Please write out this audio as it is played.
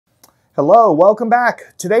Hello, welcome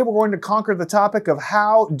back. Today we're going to conquer the topic of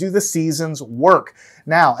how do the seasons work.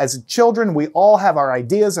 Now, as children, we all have our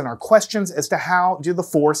ideas and our questions as to how do the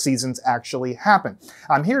 4 seasons actually happen.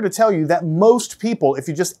 I'm here to tell you that most people, if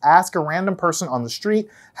you just ask a random person on the street,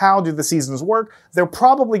 how do the seasons work, they're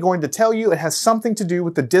probably going to tell you it has something to do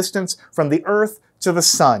with the distance from the Earth to the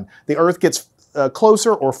sun. The Earth gets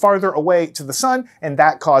closer or farther away to the sun, and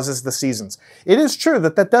that causes the seasons. It is true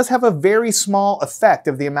that that does have a very small effect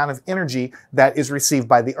of the amount of energy that is received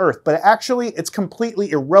by the Earth, but actually it's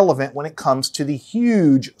completely irrelevant when it comes to the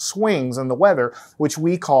huge swings in the weather, which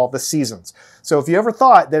we call the seasons. So if you ever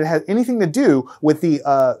thought that it had anything to do with the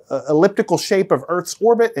elliptical shape of Earth's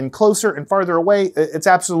orbit and closer and farther away, it's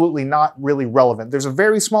absolutely not really relevant. There's a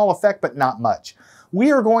very small effect, but not much. We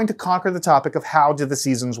are going to conquer the topic of how do the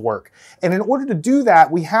seasons work. And in order to do that,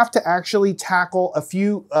 we have to actually tackle a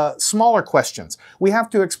few smaller questions. We have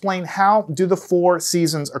to explain how do the 4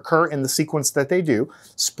 seasons occur in the sequence that they do: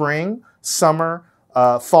 spring, summer,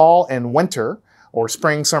 fall, and winter, or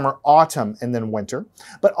spring, summer, autumn, and then winter.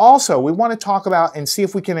 But also we want to talk about and see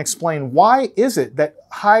if we can explain why is it that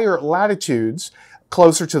higher latitudes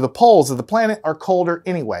closer to the poles of the planet are colder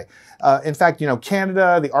anyway. In fact,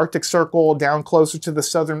 Canada, the Arctic Circle, down closer to the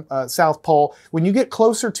southern South Pole, when you get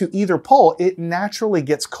closer to either pole, it naturally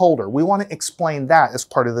gets colder. We want to explain that as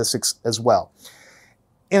part of this as well.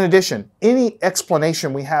 In addition, any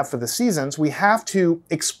explanation we have for the seasons, we have to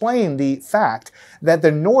explain the fact that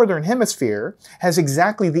the northern hemisphere has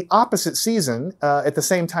exactly the opposite season at the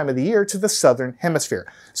same time of the year to the southern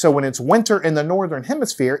hemisphere. So when it's winter in the northern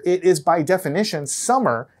hemisphere, it is by definition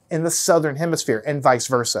summer in the southern hemisphere, and vice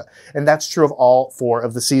versa. And that's true of all 4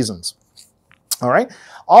 of the seasons. All right.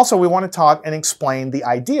 Also, we want to talk and explain the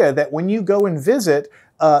idea that when you go and visit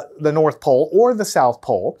the North Pole or the South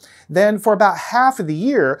Pole, then for about half of the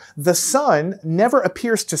year, the sun never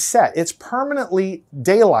appears to set. It's permanently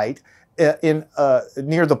daylight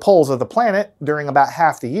near the poles of the planet during about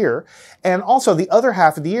half the year. And also the other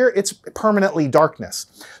half of the year, it's permanently darkness.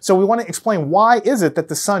 So we want to explain why is it that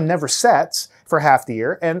the sun never sets for half the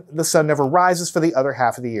year and the sun never rises for the other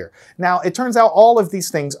half of the year. Now, it turns out all of these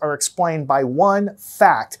things are explained by one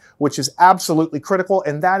fact, which is absolutely critical,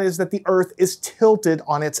 and that is that the Earth is tilted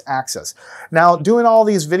on its axis. Now, doing all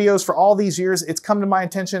these videos for all these years, it's come to my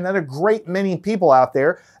attention that a great many people out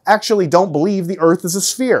there actually don't believe the Earth is a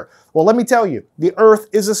sphere. Well, let me tell you, the Earth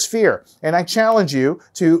is a sphere, and I challenge you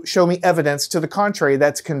to show me evidence to the contrary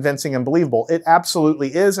that's convincing and believable. It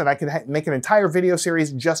absolutely is, and I can make an entire video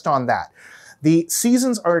series just on that. The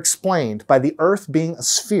seasons are explained by the Earth being a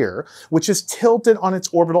sphere, which is tilted on its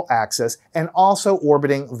orbital axis and also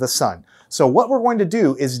orbiting the sun. So what we're going to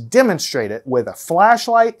do is demonstrate it with a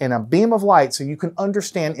flashlight and a beam of light so you can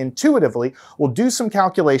understand intuitively. We'll do some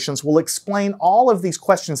calculations. We'll explain all of these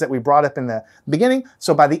questions that we brought up in the beginning.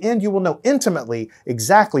 So by the end, you will know intimately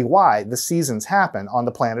exactly why the seasons happen on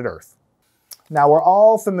the planet Earth. Now, we're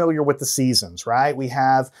all familiar with the seasons, right? We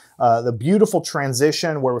have the beautiful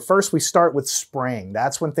transition where first we start with spring.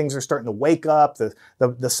 That's when things are starting to wake up.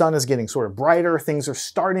 The sun is getting sort of brighter. Things are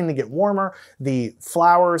starting to get warmer. The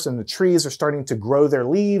flowers and the trees are starting to grow their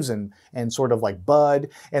leaves and sort of like bud.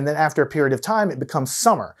 And then after a period of time, it becomes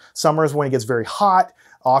summer. Summer is when it gets very hot.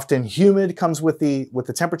 Often humid comes with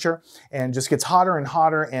the temperature and just gets hotter and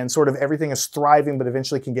hotter, and sort of everything is thriving, but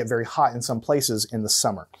eventually can get very hot in some places in the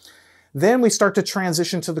summer. Then we start to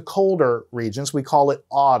transition to the colder regions. We call it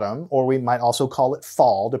autumn, or we might also call it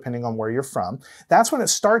fall, depending on where you're from. That's when it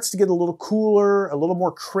starts to get a little cooler, a little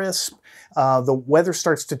more crisp. The weather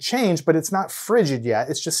starts to change, but it's not frigid yet.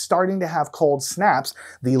 It's just starting to have cold snaps.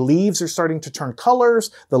 The leaves are starting to turn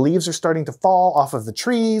colors. The leaves are starting to fall off of the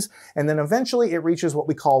trees. And then eventually it reaches what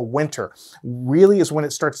we call winter. Really is when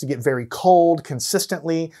it starts to get very cold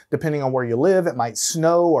consistently. Depending on where you live, it might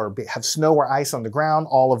snow or have snow or ice on the ground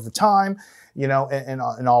all of the time,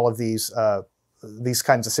 and all of these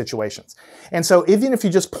kinds of situations. And so even if you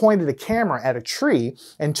just pointed a camera at a tree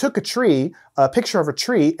and took a picture of a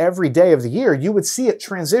tree every day of the year, you would see it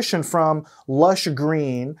transition from lush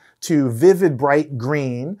green to vivid bright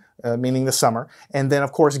green, meaning the summer, and then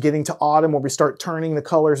of course getting to autumn where we start turning the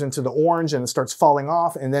colors into the orange and it starts falling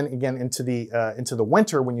off, and then again into the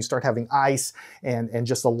winter when you start having ice and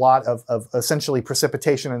just a lot of essentially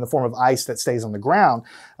precipitation in the form of ice that stays on the ground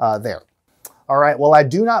there. All right, well, I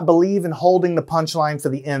do not believe in holding the punchline for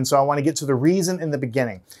the end, so I want to get to the reason in the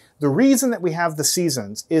beginning. The reason that we have the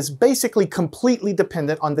seasons is basically completely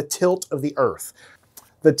dependent on the tilt of the Earth.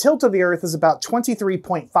 The tilt of the Earth is about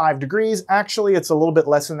 23.5 degrees. Actually, it's a little bit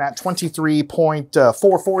less than that,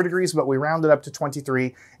 23.44 degrees, but we round it up to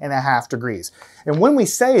 23.5 degrees. And when we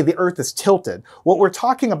say the Earth is tilted, what we're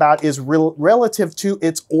talking about is relative to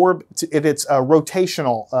its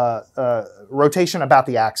rotational rotation about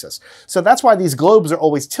the axis. So that's why these globes are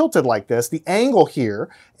always tilted like this. The angle here,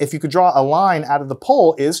 if you could draw a line out of the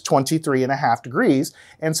pole, is 23.5 degrees.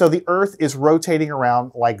 And so the Earth is rotating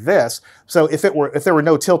around like this. So if there were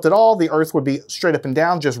no tilt at all, the Earth would be straight up and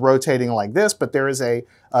down, just rotating like this, but there is a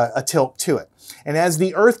tilt to it. And as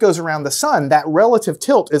the Earth goes around the sun, that relative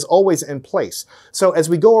tilt is always in place. So as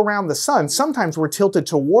we go around the sun, sometimes we're tilted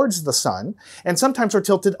towards the sun, and sometimes we're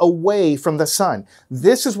tilted away from the sun.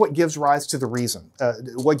 This is what gives rise to the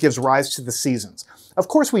seasons. Of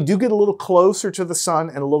course, we do get a little closer to the sun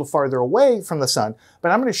and a little farther away from the sun, but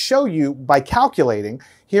I'm going to show you by calculating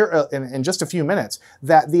here in just a few minutes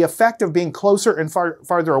that the effect of being closer and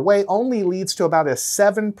farther away only leads to about a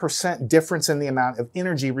 7% difference in the amount of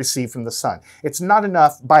energy received from the sun. It's not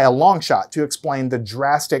enough by a long shot to explain the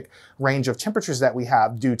drastic range of temperatures that we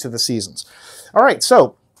have due to the seasons. All right,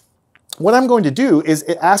 so what I'm going to do is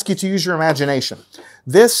ask you to use your imagination.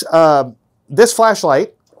 This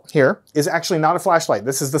flashlight here is actually not a flashlight.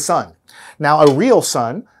 This is the sun. Now, a real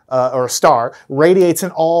sun or a star radiates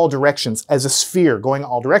in all directions as a sphere going in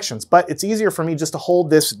all directions, but it's easier for me just to hold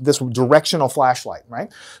this directional flashlight,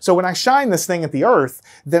 right? So when I shine this thing at the Earth,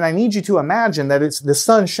 then I need you to imagine that it's the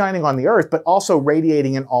sun shining on the Earth, but also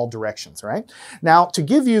radiating in all directions, right? Now, to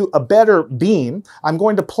give you a better beam, I'm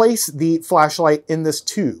going to place the flashlight in this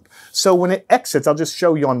tube. So when it exits, I'll just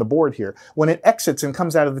show you on the board here, when it exits and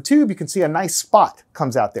comes out of the tube, you can see a nice spot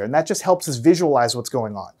comes out there, and that just helps us visualize what's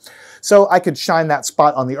going on. So I could shine that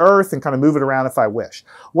spot on the Earth and kind of move it around if I wish.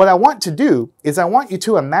 What I want to do is I want you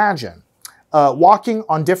to imagine walking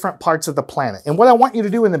on different parts of the planet. And what I want you to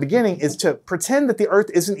do in the beginning is to pretend that the Earth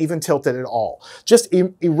isn't even tilted at all. Just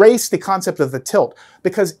erase the concept of the tilt,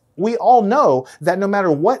 because we all know that no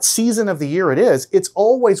matter what season of the year it is, it's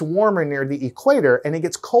always warmer near the equator, and it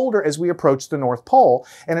gets colder as we approach the North Pole,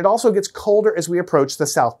 and it also gets colder as we approach the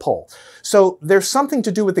South Pole. So there's something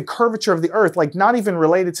to do with the curvature of the Earth, like not even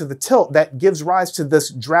related to the tilt, that gives rise to this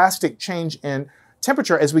drastic change in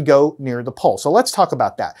temperature as we go near the pole. So let's talk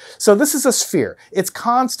about that. So this is a sphere. It's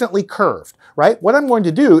constantly curved, right? What I'm going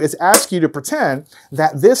to do is ask you to pretend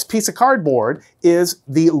that this piece of cardboard is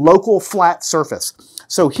the local flat surface.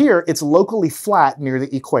 So here, it's locally flat near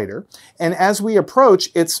the equator, and as we approach,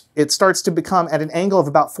 it starts to become at an angle of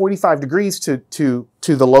about 45 degrees to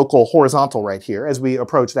the local horizontal right here as we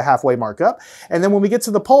approach the halfway mark up. And then when we get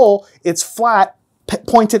to the pole, it's flat,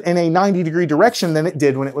 pointed in a 90-degree direction than it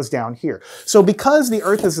did when it was down here. So because the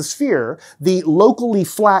Earth is a sphere, the locally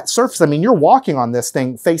flat surface, I mean, you're walking on this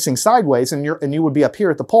thing facing sideways, and you would be up here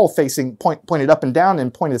at the pole facing pointed up and down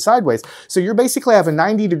and pointed sideways. So you basically have a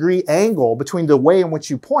 90-degree angle between the way in which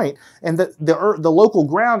you point, and the local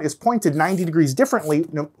ground is pointed 90 degrees differently,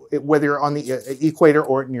 whether you're on the equator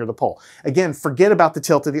or near the pole. Again, forget about the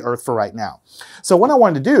tilt of the Earth for right now. So what I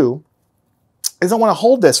wanted to do is I want to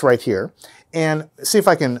hold this right here and see if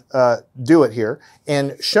I can do it here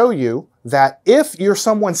and show you that if you're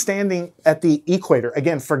someone standing at the equator,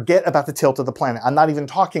 again, forget about the tilt of the planet. I'm not even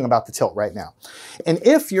talking about the tilt right now. And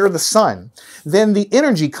if you're the sun, then the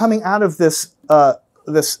energy coming out of this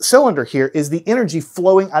cylinder here is the energy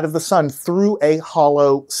flowing out of the sun through a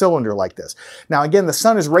hollow cylinder like this. Now, again, the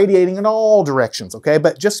sun is radiating in all directions, okay?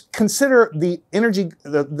 But just consider the energy,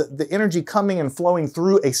 the energy coming and flowing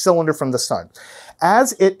through a cylinder from the sun.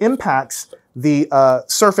 As it impacts the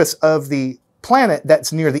surface of the planet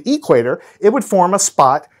that's near the equator, it would form a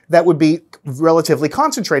spot that would be relatively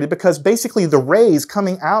concentrated, because basically the rays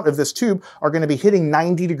coming out of this tube are going to be hitting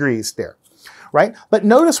 90 degrees there. Right? But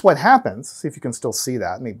notice what happens. See if you can still see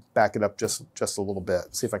that. Let me back it up just a little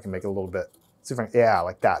bit. See if I can make it a little bit. See if I can, yeah,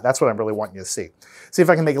 like that. That's what I'm really wanting you to see. See if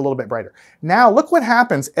I can make it a little bit brighter. Now look what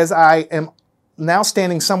happens as I am now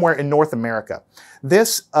standing somewhere in North America.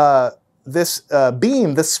 This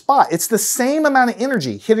beam, this spot, it's the same amount of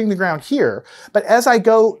energy hitting the ground here, but as I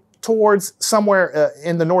go towards somewhere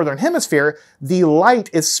in the northern hemisphere, the light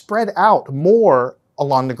is spread out more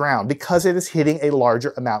along the ground because it is hitting a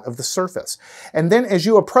larger amount of the surface. And then as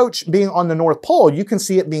you approach being on the North Pole, you can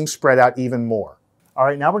see it being spread out even more. All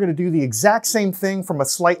right, now we're going to do the exact same thing from a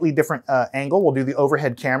slightly different angle. We'll do the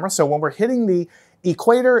overhead camera. So when we're hitting the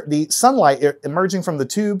equator, the sunlight emerging from the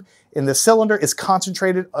tube in the cylinder is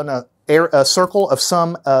concentrated on a circle of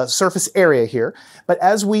some surface area here. But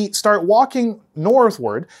as we start walking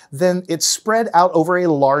northward, then it's spread out over a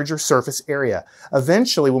larger surface area.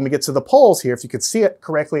 Eventually, when we get to the poles here, if you could see it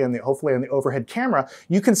correctly, hopefully on the overhead camera,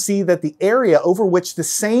 you can see that the area over which the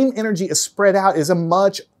same energy is spread out is a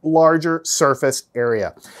much larger surface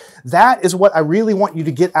area. That is what I really want you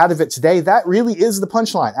to get out of it today. That really is the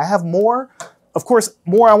punchline. I have more, of course,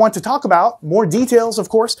 more I want to talk about, more details, of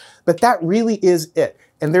course, but that really is it.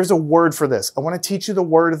 And there's a word for this. I want to teach you the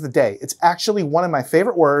word of the day. It's actually one of my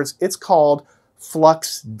favorite words. It's called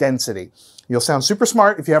flux density. You'll sound super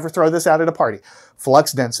smart if you ever throw this out at a party.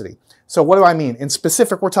 Flux density. So what do I mean? In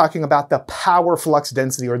specific, we're talking about the power flux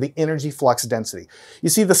density or the energy flux density. You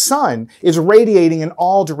see, the sun is radiating in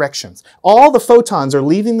all directions. All the photons are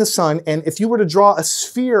leaving the sun, and if you were to draw a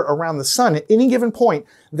sphere around the sun at any given point,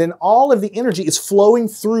 then all of the energy is flowing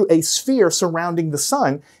through a sphere surrounding the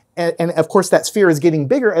sun, and of course that sphere is getting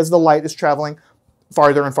bigger as the light is traveling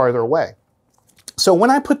farther and farther away. So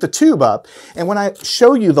when I put the tube up and when I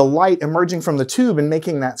show you the light emerging from the tube and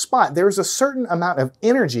making that spot, there's a certain amount of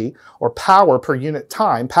energy or power per unit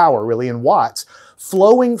time, power really in watts,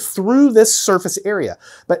 flowing through this surface area.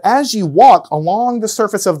 But as you walk along the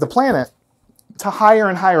surface of the planet, to higher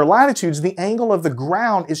and higher latitudes, the angle of the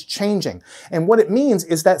ground is changing. And what it means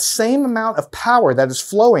is that same amount of power that is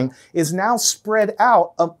flowing is now spread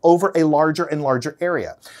out over a larger and larger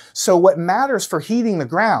area. So what matters for heating the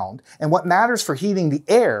ground and what matters for heating the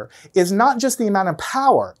air is not just the amount of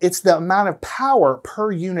power, it's the amount of power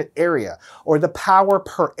per unit area, or the power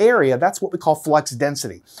per area. That's what we call flux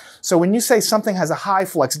density. So when you say something has a high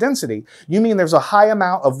flux density, you mean there's a high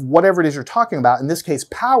amount of whatever it is you're talking about, in this case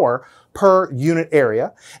power, per unit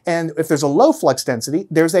area. And if there's a low flux density,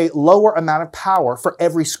 there's a lower amount of power for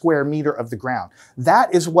every square meter of the ground.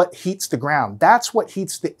 That is what heats the ground. That's what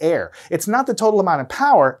heats the air. It's not the total amount of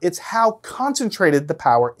power, it's how concentrated the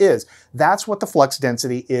power is. That's what the flux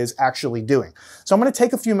density is actually doing. So I'm going to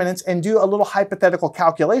take a few minutes and do a little hypothetical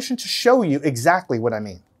calculation to show you exactly what I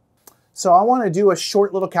mean. So I want to do a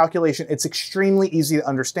short little calculation. It's extremely easy to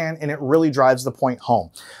understand and it really drives the point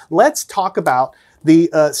home. Let's talk about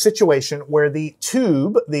the situation where the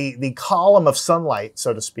tube, the column of sunlight,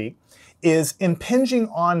 so to speak, is impinging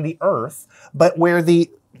on the Earth, but where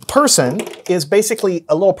the person is basically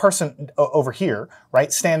a little person over here,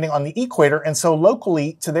 right, standing on the equator. And so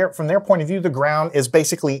locally, from their point of view, the ground is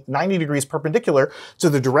basically 90 degrees perpendicular to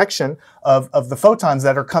the direction of the photons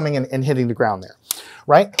that are coming in and hitting the ground there,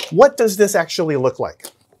 right? What does this actually look like?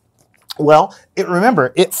 Well,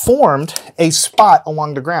 remember, it formed a spot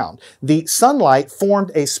along the ground. The sunlight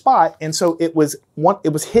formed a spot, and so it was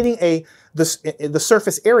hitting the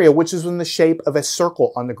surface area, which is in the shape of a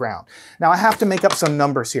circle on the ground. Now, I have to make up some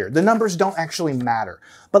numbers here. The numbers don't actually matter,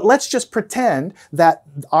 but let's just pretend that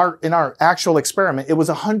in our actual experiment, it was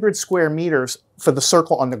 100 square meters for the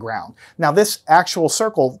circle on the ground. Now, this actual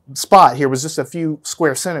circle spot here was just a few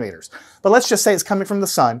square centimeters, but let's just say it's coming from the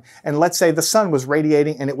sun, and let's say the sun was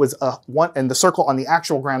radiating, and it was and the circle on the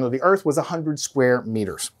actual ground of the Earth was 100 square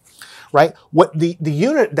meters, right? What the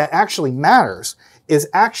unit that actually matters is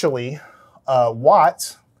actually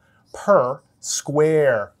watts per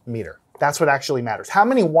square meter. That's what actually matters. How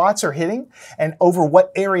many watts are hitting and over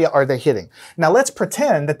what area are they hitting? Now let's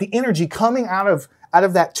pretend that the energy coming out of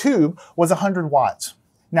that tube was 100 watts.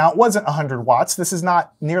 Now, it wasn't 100 watts. This is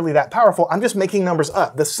not nearly that powerful. I'm just making numbers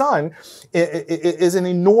up. The sun is an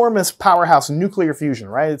enormous powerhouse in nuclear fusion,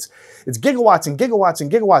 right? It's gigawatts and gigawatts and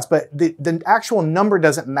gigawatts, but the actual number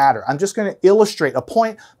doesn't matter. I'm just going to illustrate a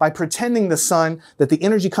point by pretending that the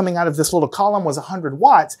energy coming out of this little column was 100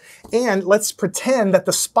 watts, and let's pretend that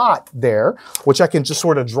the spot there, which I can just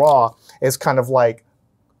sort of draw as kind of like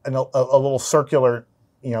a little circular,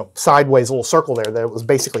 sideways little circle there that it was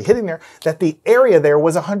basically hitting there, that the area there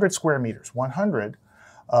was 100 square meters, 100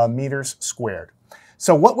 meters squared.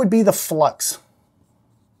 So what would be the flux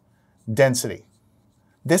density?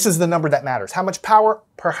 This is the number that matters. How much power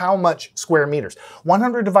per how much square meters?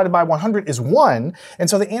 100 divided by 100 is 1, and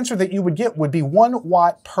so the answer that you would get would be 1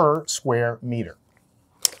 watt per square meter.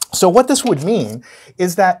 So what this would mean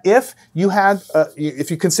is that if you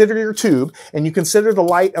consider your tube and you consider the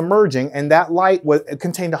light emerging, and that light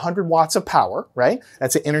contained 100 watts of power, right?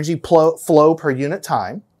 That's an energy flow per unit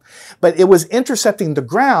time. But it was intercepting the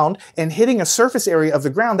ground and hitting a surface area of the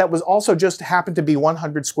ground that was also just happened to be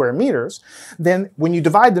 100 square meters. Then when you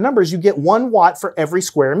divide the numbers, you get 1 watt for every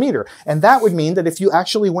square meter. And that would mean that if you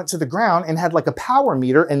actually went to the ground and had like a power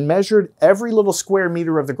meter and measured every little square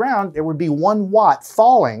meter of the ground, there would be 1 watt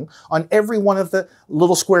falling on every one of the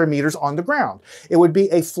little square meters on the ground. It would be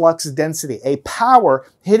a flux density, a power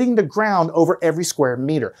hitting the ground over every square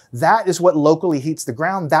meter. That is what locally heats the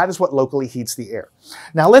ground. That is what locally heats the air.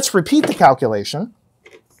 Now let's repeat the calculation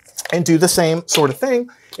and do the same sort of thing,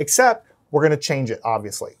 except we're going to change it,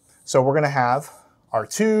 obviously. So we're going to have our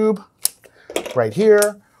tube right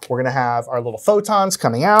here. We're going to have our little photons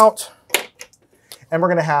coming out. And we're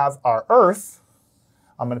going to have our Earth.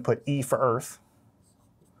 I'm going to put E for Earth.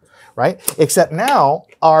 Right? Except now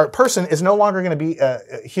our person is no longer going to be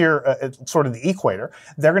here at sort of the equator.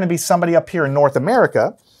 They're going to be somebody up here in North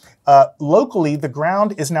America. Locally, the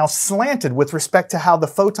ground is now slanted with respect to how the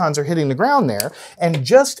photons are hitting the ground there. And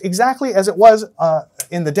just exactly as it was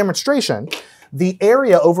in the demonstration, the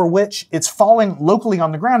area over which it's falling locally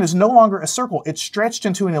on the ground is no longer a circle. It's stretched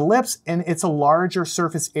into an ellipse, and it's a larger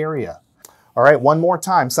surface area. All right, one more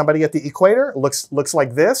time. Somebody at the equator looks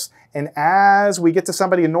like this. And as we get to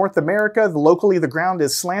somebody in North America, locally the ground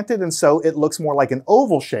is slanted, and so it looks more like an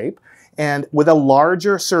oval shape and with a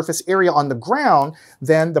larger surface area on the ground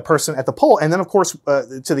than the person at the pole. And then, of course,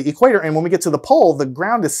 to the equator. And when we get to the pole, the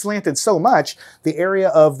ground is slanted so much, the area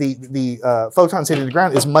of the photons hitting the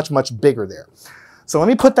ground is much, much bigger there. So let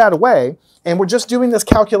me put that away. And we're just doing this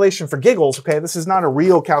calculation for giggles, okay? This is not a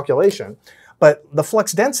real calculation. But the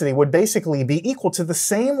flux density would basically be equal to the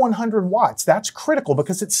same 100 watts. That's critical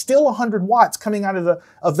because it's still 100 watts coming out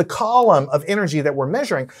of the column of energy that we're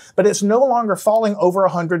measuring, but it's no longer falling over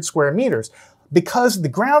 100 square meters. Because the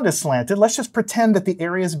ground is slanted, let's just pretend that the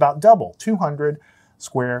area is about double, 200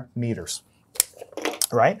 square meters,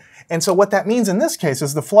 right? And so what that means in this case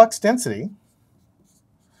is the flux density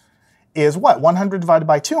is what? 100 divided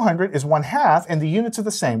by 200 is 1/2, and the units are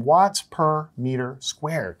the same, watts per meter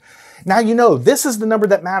squared. Now you know this is the number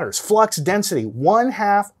that matters. Flux density,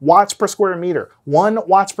 1/2 watts per square meter, 1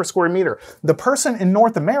 watts per square meter. The person in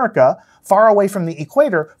North America, far away from the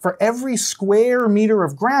equator, for every square meter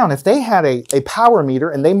of ground, if they had a power meter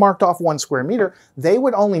and they marked off 1 square meter, they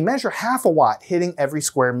would only measure 1/2 watt hitting every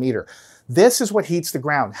square meter. This is what heats the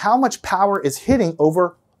ground. How much power is hitting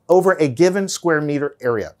over a given square meter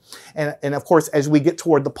area. And of course, as we get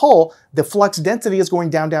toward the pole, the flux density is going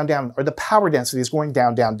down, down, down, or the power density is going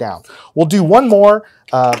down, down, down. We'll do one more.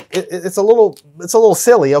 It's a little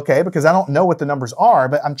silly, okay, because I don't know what the numbers are,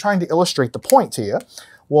 but I'm trying to illustrate the point to you.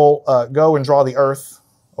 We'll go and draw the Earth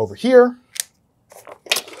over here.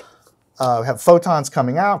 We have photons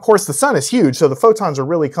coming out. Of course, the sun is huge, so the photons are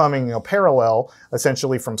really coming, parallel,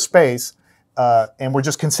 essentially, from space. And we're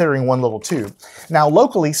just considering one little tube. Now,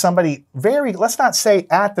 locally, somebody let's not say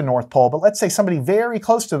at the North Pole, but let's say somebody very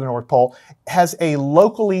close to the North Pole has a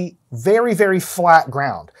locally very, very flat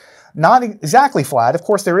ground. Not exactly flat. Of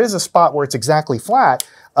course, there is a spot where it's exactly flat,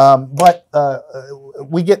 but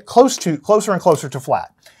we get closer and closer to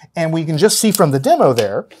flat. And we can just see from the demo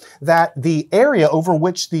there that the area over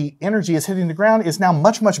which the energy is hitting the ground is now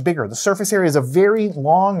much, much bigger. The surface area is a very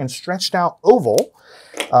long and stretched out oval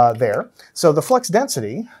there. So the flux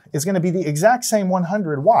density is going to be the exact same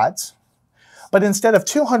 100 watts, but instead of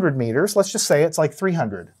 200 meters, let's just say it's like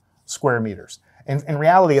 300 square meters. And in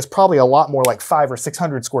reality, it's probably a lot more like 500 or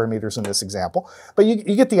 600 square meters in this example, but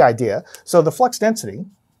you get the idea. So the flux density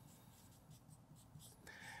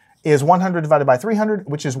is 100 divided by 300,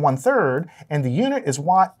 which is 1/3, and the unit is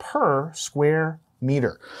watt per square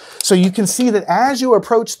meter. So you can see that as you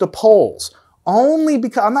approach the poles, only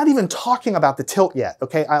because, I'm not even talking about the tilt yet,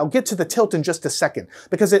 okay? I'll get to the tilt in just a second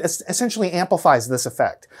because it essentially amplifies this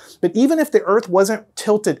effect. But even if the Earth wasn't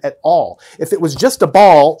tilted at all, if it was just a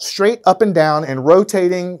ball straight up and down and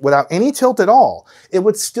rotating without any tilt at all, it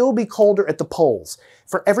would still be colder at the poles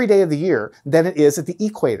for every day of the year than it is at the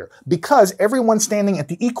equator, because everyone standing at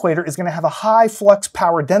the equator is going to have a high flux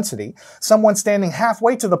power density. Someone standing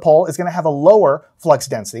halfway to the pole is going to have a lower flux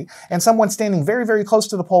density, and someone standing very, very close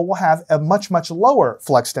to the pole will have a much, much lower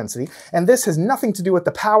flux density. And this has nothing to do with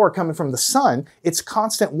the power coming from the sun. It's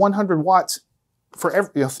constant 100 watts for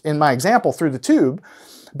every, in my example, through the tube.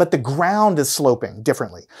 But the ground is sloping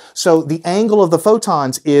differently. So the angle of the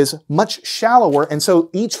photons is much shallower, and so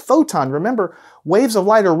each photon, remember, waves of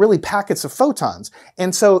light are really packets of photons.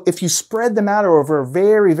 And so if you spread them out over a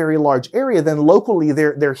very, very large area, then locally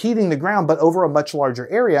they're heating the ground, but over a much larger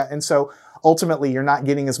area. And so ultimately you're not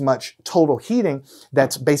getting as much total heating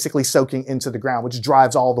that's basically soaking into the ground, which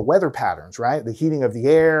drives all the weather patterns, right? The heating of the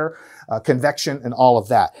air, convection, and all of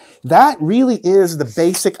that. That really is the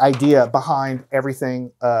basic idea behind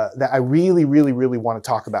everything that I really want to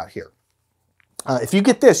talk about here. If you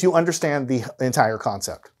get this, you understand the entire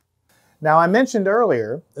concept. Now, I mentioned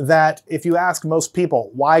earlier that if you ask most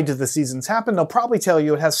people, why do the seasons happen, they'll probably tell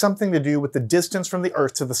you it has something to do with the distance from the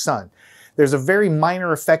Earth to the sun. There's a very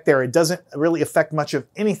minor effect there. It doesn't really affect much of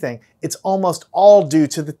anything. It's almost all due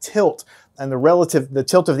to the tilt and the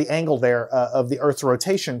tilt of the angle there of the Earth's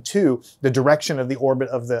rotation to the direction of the orbit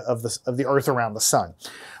of the Earth around the sun.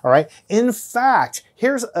 All right. In fact,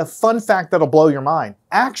 here's a fun fact that'll blow your mind.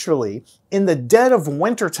 Actually, in the dead of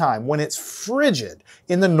winter time, when it's frigid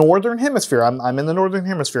in the northern hemisphere, I'm in the northern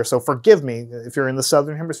hemisphere, so forgive me if you're in the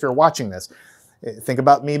southern hemisphere watching this. Think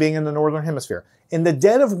about me being in the northern hemisphere. In the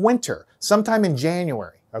dead of winter, sometime in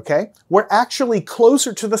January, okay, we're actually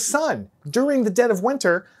closer to the sun during the dead of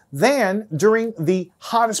winter than during the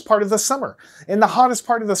hottest part of the summer. In the hottest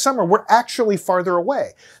part of the summer, we're actually farther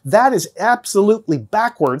away. That is absolutely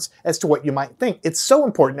backwards as to what you might think. It's so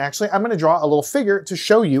important, actually. I'm going to draw a little figure to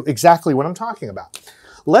show you exactly what I'm talking about.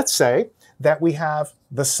 Let's say that we have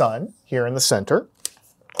the sun here in the center,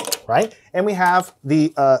 right? And we have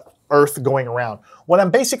the Earth going around. What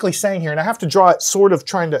I'm basically saying here, and I have to draw it sort of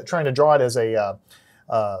trying to draw it as an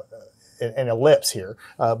ellipse here,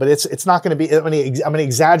 but it's not going to be, I'm going to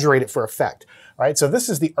exaggerate it for effect. Right? So this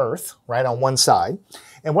is the Earth, right, on one side.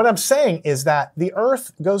 And what I'm saying is that the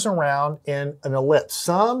Earth goes around in an ellipse.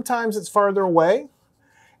 Sometimes it's farther away,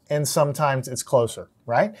 and sometimes it's closer,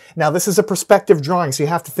 right? Now, this is a perspective drawing, so you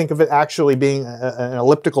have to think of it actually being an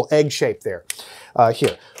elliptical egg shape there,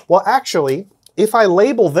 here. Well, actually, if I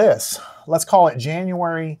label this, let's call it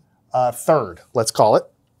January 3rd, let's call it,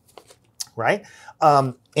 right?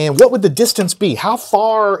 And what would the distance be? How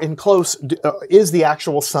far and close is the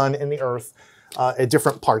actual sun and the Earth at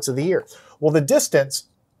different parts of the year? Well, the distance,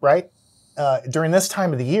 right, during this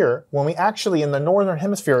time of the year, when we actually in the northern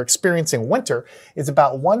hemisphere are experiencing winter, is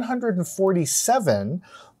about 147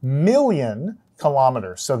 million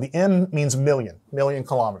kilometers. So the M means million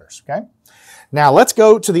kilometers, okay? Now let's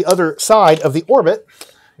go to the other side of the orbit.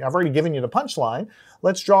 I've already given you the punchline.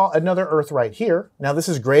 Let's draw another Earth right here. Now this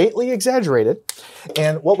is greatly exaggerated.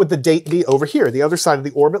 And what would the date be over here? The other side of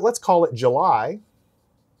the orbit, let's call it July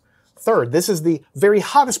 3rd. This is the very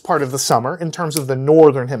hottest part of the summer in terms of the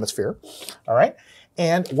northern hemisphere. All right.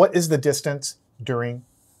 And what is the distance during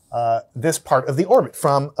this part of the orbit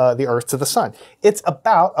from the Earth to the sun? It's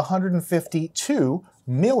about 152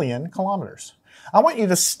 million kilometers. I want you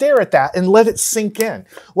to stare at that and let it sink in.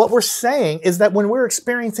 What we're saying is that when we're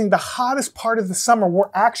experiencing the hottest part of the summer, we're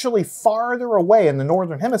actually farther away in the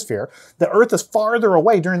northern hemisphere. The Earth is farther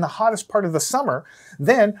away during the hottest part of the summer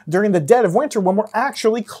than during the dead of winter when we're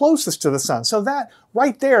actually closest to the sun. So that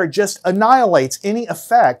right there just annihilates any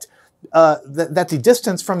effect that the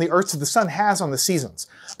distance from the Earth to the sun has on the seasons.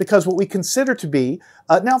 Because what we consider to be,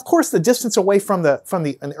 now of course the distance away from the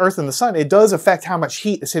Earth and the sun, it does affect how much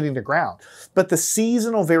heat is hitting the ground. But the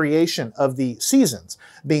seasonal variation of the seasons,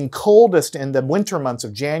 being coldest in the winter months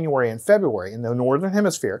of January and February in the northern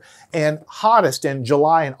hemisphere, and hottest in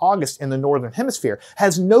July and August in the northern hemisphere,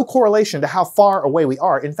 has no correlation to how far away we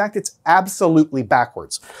are. In fact, it's absolutely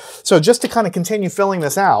backwards. So just to kind of continue filling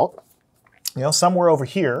this out, you know, somewhere over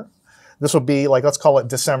here, this will be like, let's call it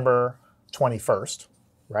December 21st,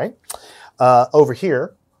 right? Over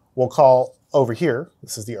here, we'll call over here,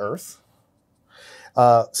 this is the Earth,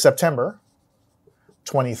 September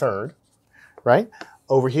 23rd, right?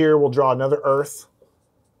 Over here, we'll draw another Earth,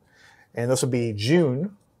 and this will be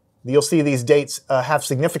June. You'll see these dates have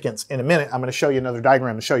significance in a minute. I'm going to show you another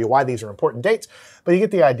diagram to show you why these are important dates, but you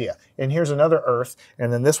get the idea. And here's another Earth,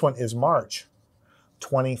 and then this one is March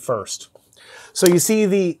 21st. So you see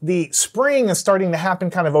the spring is starting to happen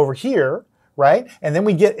kind of over here, right? And then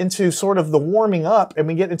we get into sort of the warming up and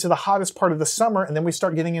we get into the hottest part of the summer, and then we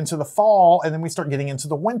start getting into the fall, and then we start getting into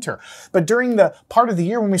the winter. But during the part of the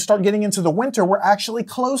year when we start getting into the winter, we're actually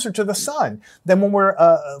closer to the sun than when we're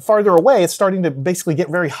farther away. It's starting to basically get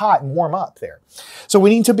very hot and warm up there. So we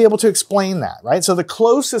need to be able to explain that, right? So the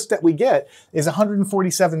closest that we get is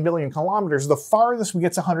 147 million kilometers. The farthest we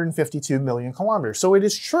get is 152 million kilometers. So it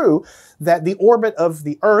is true that the orbit of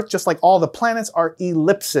the Earth, just like all the planets, are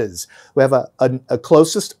ellipses. We have a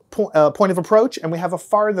closest point of approach, and we have a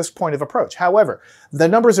farthest point of approach. However, the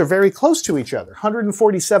numbers are very close to each other.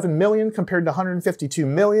 147 million compared to 152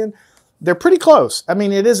 million. They're pretty close. I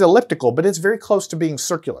mean, it is elliptical, but it's very close to being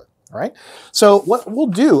circular. All right. So what we'll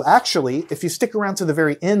do, actually, if you stick around to the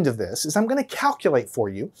very end of this, is I'm going to calculate for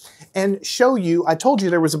you and show you. I told you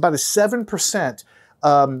there was about a 7%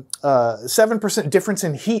 7% difference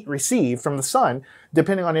in heat received from the sun,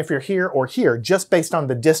 depending on if you're here or here, just based on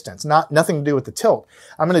the distance, nothing to do with the tilt.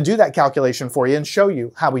 I'm going to do that calculation for you and show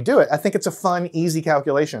you how we do it. I think it's a fun, easy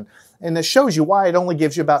calculation, and it shows you why it only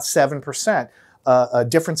gives you about 7% a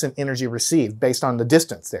difference in energy received based on the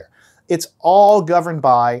distance there. It's all governed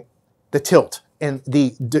by the tilt. And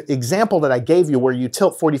the example that I gave you where you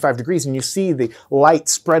tilt 45 degrees and you see the light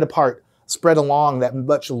spread along that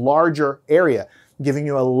much larger area, giving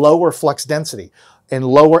you a lower flux density and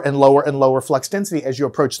lower and lower and lower flux density as you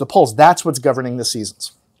approach the poles. That's what's governing the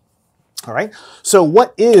seasons. All right. So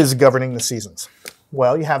what is governing the seasons?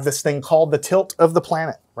 Well, you have this thing called the tilt of the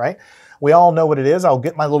planet, right? We all know what it is. I'll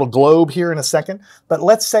get my little globe here in a second. But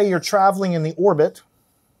let's say you're traveling in the orbit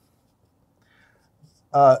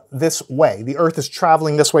this way. The Earth is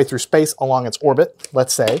traveling this way through space along its orbit,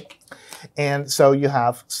 let's say. And so you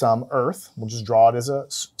have some Earth. We'll just draw it as a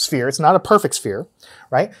sphere. It's not a perfect sphere,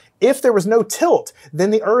 right? If there was no tilt,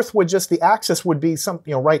 then the Earth would just, the axis would be some,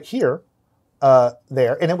 right here,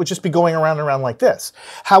 there, and it would just be going around and around like this.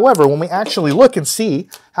 However, when we actually look and see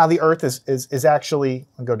how the Earth is actually,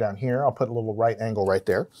 I'll go down here, I'll put a little right angle right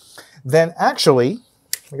there, then actually,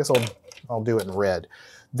 I guess I'll do it in red.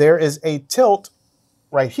 There is a tilt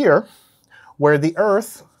right here where the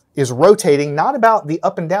Earth is rotating, not about the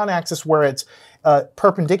up and down axis where it's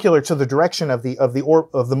perpendicular to the direction of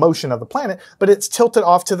the motion of the planet, but it's tilted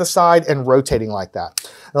off to the side and rotating like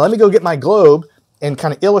that. Now let me go get my globe and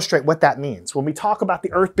kind of illustrate what that means. When we talk about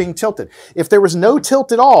the Earth being tilted, if there was no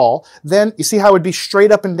tilt at all, then you see how it would be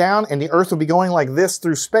straight up and down and the Earth would be going like this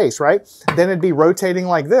through space, right? Then it'd be rotating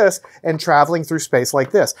like this and traveling through space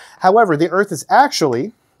like this. However, the Earth is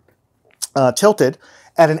actually tilted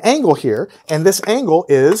at an angle here, and this angle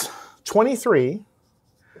is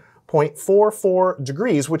 23.44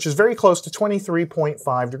 degrees, which is very close to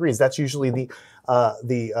 23.5 degrees. That's usually the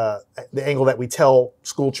angle that we tell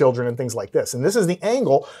school children and things like this. And this is the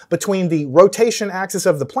angle between the rotation axis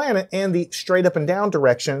of the planet and the straight up and down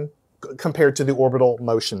direction compared to the orbital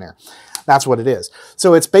motion there. That's what it is.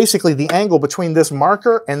 So it's basically the angle between this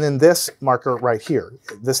marker and then this marker right here,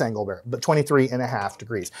 this angle there, but 23.5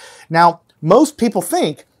 degrees. Now, most people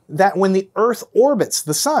think that when the Earth orbits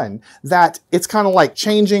the sun, that it's kind of like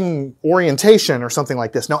changing orientation or something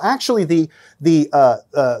like this. No, actually the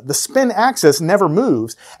spin axis never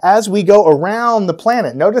moves as we go around the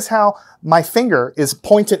planet. Notice how my finger is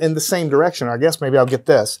pointed in the same direction. Or I guess maybe I'll get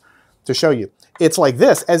this to show you. It's like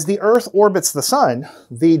this. As the Earth orbits the sun,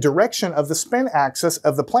 the direction of the spin axis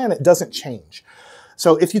of the planet doesn't change.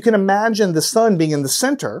 So if you can imagine the sun being in the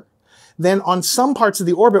center, then on some parts of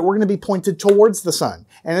the orbit, we're going to be pointed towards the sun.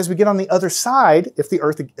 And as we get on the other side, if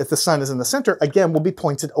the sun is in the center, again, we'll be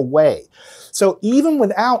pointed away. So even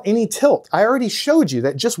without any tilt, I already showed you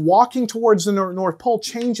that just walking towards the North Pole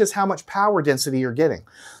changes how much power density you're getting.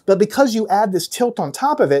 But because you add this tilt on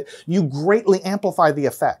top of it, you greatly amplify the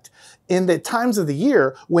effect. In the times of the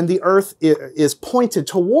year when the Earth is pointed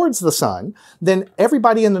towards the sun, then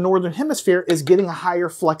everybody in the northern hemisphere is getting a higher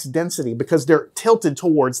flux density because they're tilted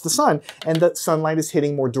towards the sun and the sunlight is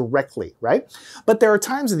hitting more directly, right? But there are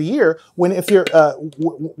times of the year when if you're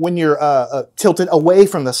tilted away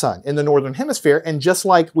from the sun in the northern hemisphere, and just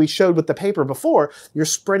like we showed with the paper before, you're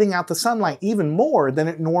spreading out the sunlight even more than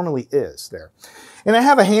it normally is there. And I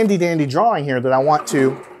have a handy dandy drawing here that I want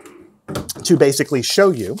to basically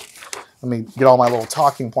show you. Let me get all my little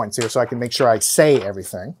talking points here so I can make sure I say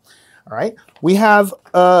everything. All right. We have,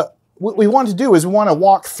 what we want to do is we want to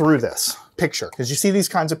walk through this picture because you see these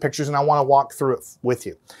kinds of pictures and I want to walk through it with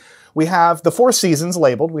you. We have the 4 seasons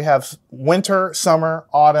labeled. We have winter, summer,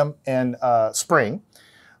 autumn, and spring,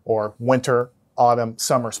 or winter, autumn,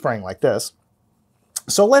 summer, spring, like this.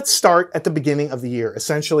 So let's start at the beginning of the year.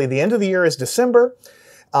 Essentially, the end of the year is December.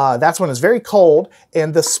 That's when it's very cold,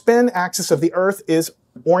 and the spin axis of the Earth is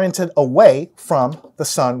oriented away from the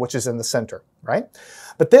sun, which is in the center, right?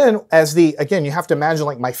 But then again, you have to imagine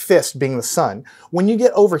like my fist being the sun. When you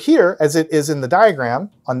get over here, as it is in the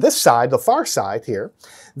diagram, on this side, the far side here,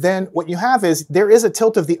 then what you have is there is a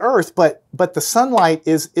tilt of the Earth, but the sunlight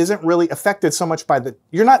isn't really affected so much by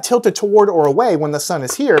you're not tilted toward or away when the sun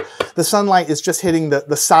is here. The sunlight is just hitting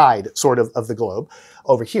the side sort of the globe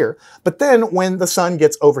over here. But then when the sun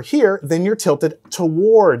gets over here, then you're tilted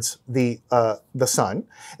towards the sun.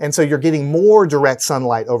 And so you're getting more direct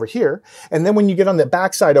sunlight over here. And then when you get on the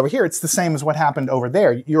back side over here, it's the same as what happened over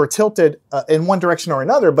there. You're tilted in one direction or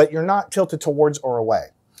another, but you're not tilted towards or away.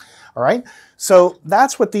 All right, so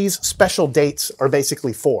that's what these special dates are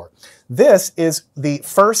basically for. This is the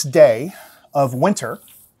first day of winter,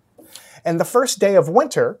 and the first day of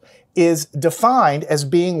winter is defined as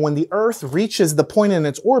being when the Earth reaches the point in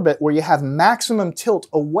its orbit where you have maximum tilt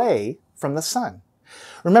away from the sun.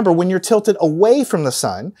 Remember, when you're tilted away from the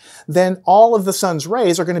sun, then all of the sun's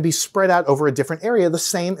rays are going to be spread out over a different area, the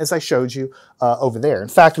same as I showed you over there. In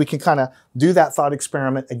fact, we can kind of do that thought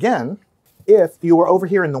experiment again. If you were over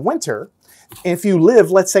here in the winter, if you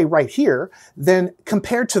live, let's say right here, then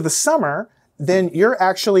compared to the summer, then you're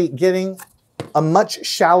actually getting a much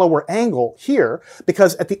shallower angle here,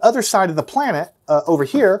 because at the other side of the planet, over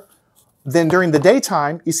here, then during the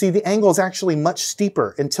daytime, you see the angle is actually much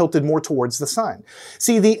steeper and tilted more towards the sun.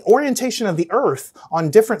 See, the orientation of the Earth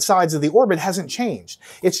on different sides of the orbit hasn't changed.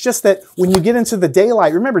 It's just that when you get into the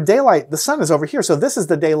daylight, remember daylight, the sun is over here, so this is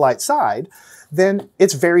the daylight side, then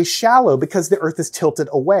it's very shallow because the Earth is tilted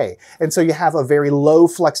away. And so you have a very low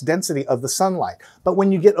flux density of the sunlight. But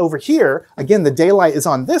when you get over here, again, the daylight is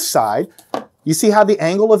on this side. You see how the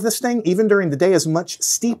angle of this thing, even during the day, is much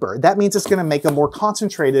steeper. That means it's going to make a more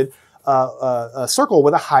concentrated a circle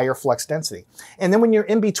with a higher flux density. And then when you're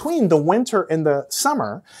in between the winter and the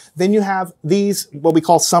summer, then you have these, what we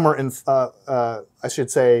call summer and, I should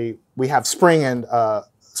say, we have spring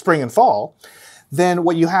and fall. Then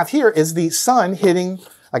what you have here is the sun hitting,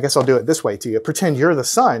 I guess I'll do it this way to you. Pretend you're the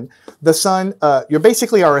sun. The sun, you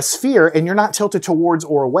basically are a sphere and you're not tilted towards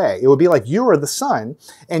or away. It would be like you are the sun.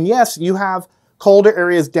 And yes, you have colder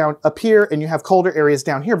areas down up here and you have colder areas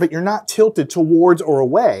down here, but you're not tilted towards or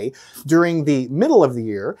away. During the middle of the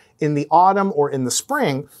year, in the autumn or in the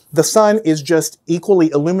spring, the sun is just equally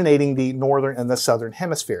illuminating the northern and the southern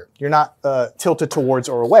hemisphere. You're not tilted towards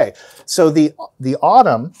or away. So the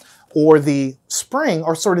autumn or the spring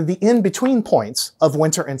are sort of the in-between points of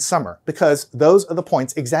winter and summer, because those are the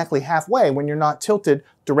points exactly halfway when you're not tilted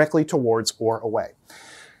directly towards or away.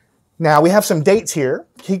 Now, we have some dates here.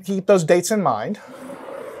 Keep those dates in mind.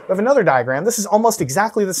 We have another diagram. This is almost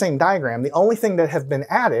exactly the same diagram. The only thing that have been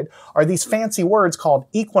added are these fancy words called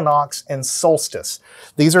equinox and solstice.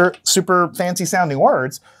 These are super fancy sounding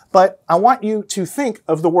words, but I want you to think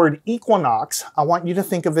of the word equinox. I want you to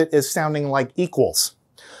think of it as sounding like equals.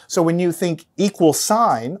 So when you think equal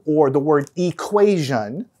sign or the word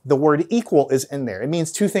equation, the word equal is in there. It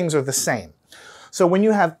means two things are the same. So when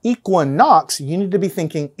you have equinox, you need to be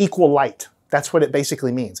thinking equal light. That's what it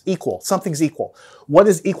basically means. Equal. Something's equal. What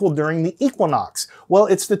is equal during the equinox? Well,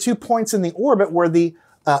 it's the 2 points in the orbit where the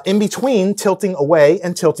in between tilting away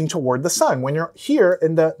and tilting toward the sun. When you're here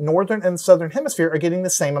in the northern and southern hemisphere are getting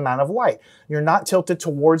the same amount of light. You're not tilted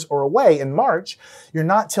towards or away in March. You're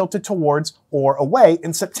not tilted towards or away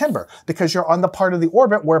in September, because you're on the part of the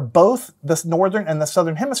orbit where both the northern and the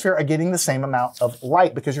southern hemisphere are getting the same amount of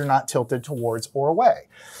light, because you're not tilted towards or away.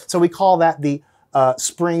 So we call that the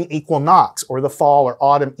spring equinox, or the fall or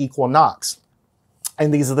autumn equinox.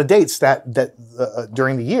 And these are the dates that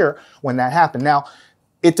during the year when that happened. Now,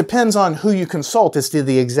 it depends on who you consult as to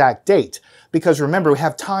the exact date, because remember, we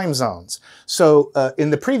have time zones. So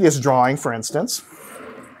in the previous drawing, for instance,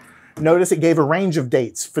 notice it gave a range of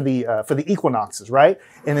dates for the equinoxes, right?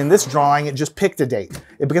 And in this drawing, it just picked a date,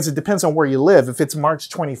 because it depends on where you live, if it's March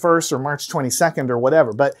 21st or March 22nd or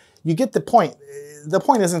whatever. But you get the point. The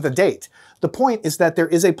point isn't the date. The point is that there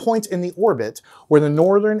is a point in the orbit where the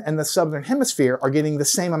northern and the southern hemisphere are getting the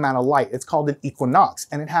same amount of light. It's called an equinox,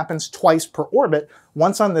 and it happens twice per orbit,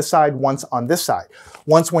 once on this side, once on this side.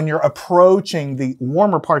 Once when you're approaching the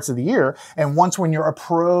warmer parts of the year, and once when you're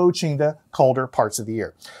approaching the colder parts of the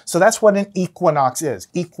year. So that's what an equinox is,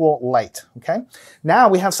 equal light, okay? Now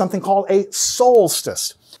we have something called a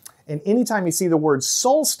solstice. And anytime you see the word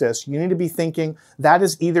solstice, you need to be thinking that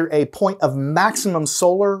is either a point of maximum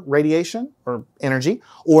solar radiation or energy,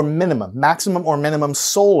 or maximum or minimum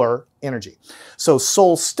solar energy. So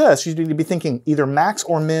solstice, you need to be thinking either max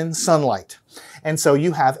or min sunlight. And so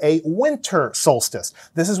you have a winter solstice.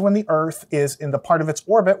 This is when the Earth is in the part of its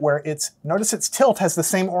orbit where notice its tilt has the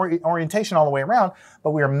same orientation all the way around,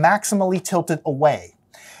 but we are maximally tilted away.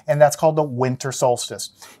 And that's called the winter solstice.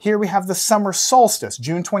 Here we have the summer solstice,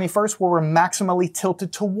 June 21st, where we're maximally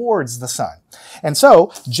tilted towards the sun. And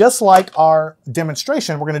so, just like our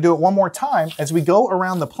demonstration, we're going to do it one more time. As we go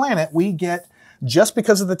around the planet, we get, just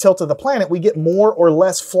because of the tilt of the planet, we get more or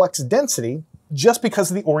less flux density just because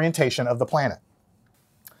of the orientation of the planet.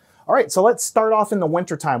 All right, so let's start off in the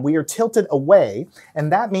wintertime. We are tilted away, and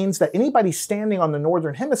that means that anybody standing on the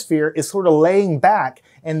northern hemisphere is sort of laying back,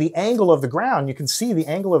 and the angle of the ground, you can see the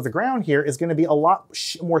angle of the ground here is going to be a lot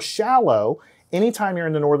more shallow anytime you're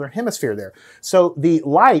in the northern hemisphere there. So the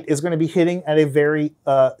light is going to be hitting at a very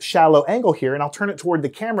shallow angle here, and I'll turn it toward the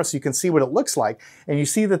camera so you can see what it looks like. And you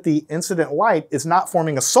see that the incident light is not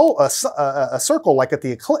forming a circle like at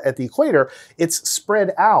the equator. It's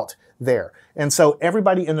spread out there. And so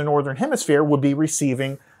everybody in the northern hemisphere would be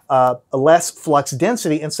receiving less flux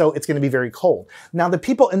density, and so it's going to be very cold. Now, the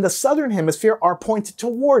people in the southern hemisphere are pointed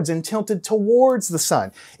towards and tilted towards the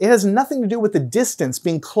sun. It has nothing to do with the distance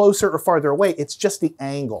being closer or farther away. It's just the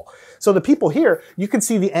angle. So the people here, you can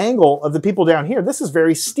see the angle of the people down here. This is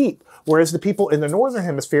very steep, whereas the people in the northern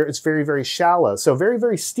hemisphere, it's very, very shallow. So very,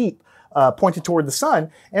 very steep, pointed toward the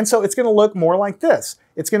sun, and so it's going to look more like this.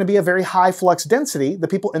 It's going to be a very high flux density. The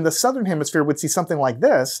people in the southern hemisphere would see something like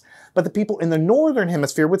this, but the people in the northern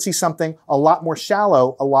hemisphere would see something a lot more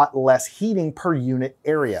shallow, a lot less heating per unit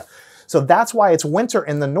area. So that's why it's winter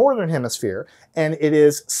in the northern hemisphere, and it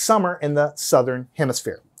is summer in the southern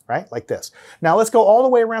hemisphere, right? Like this. Now let's go all the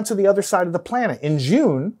way around to the other side of the planet. In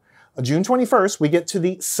June 21st, we get to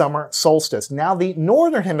the summer solstice. Now the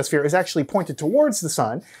northern hemisphere is actually pointed towards the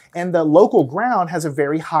sun, and the local ground has a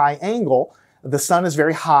very high angle. The sun is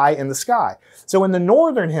very high in the sky. So in the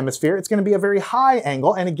northern hemisphere, it's going to be a very high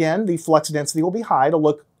angle, and again, the flux density will be high to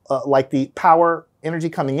look like the power energy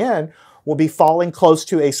coming in will be falling close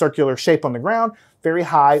to a circular shape on the ground, very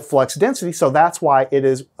high flux density, so that's why it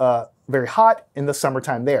is very hot in the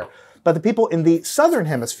summertime there. But the people in the southern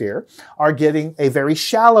hemisphere are getting a very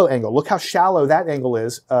shallow angle. Look how shallow that angle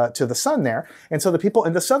is to the sun there. And so the people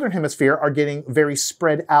in the southern hemisphere are getting very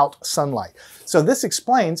spread out sunlight. So this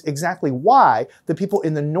explains exactly why the people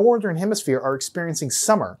in the northern hemisphere are experiencing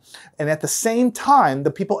summer. And at the same time, the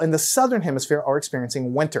people in the southern hemisphere are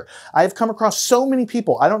experiencing winter. I have come across so many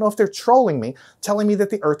people, I don't know if they're trolling me, telling me that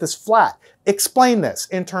the earth is flat. Explain this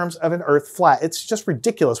in terms of an earth flat. It's just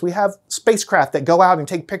ridiculous. We have spacecraft that go out and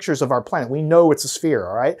take pictures of our planet. We know it's a sphere,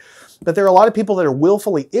 all right? But there are a lot of people that are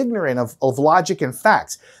willfully ignorant of logic and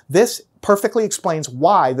facts. This perfectly explains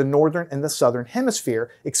why the northern and the southern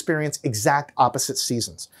hemisphere experience exact opposite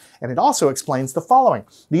seasons. And it also explains the following.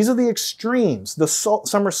 These are the extremes, the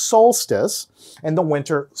summer solstice and the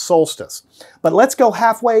winter solstice. But let's go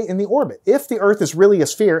halfway in the orbit. If the Earth is really a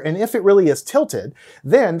sphere, and if it really is tilted,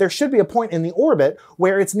 then there should be a point in the orbit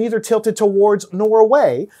where it's neither tilted towards nor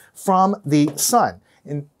away from the sun.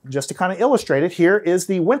 And just to kind of illustrate it, here is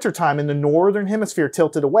the wintertime in the northern hemisphere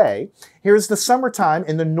tilted away. Here's the summertime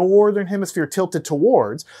in the northern hemisphere tilted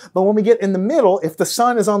towards. But when we get in the middle, if the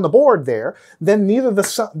sun is on the board there, then neither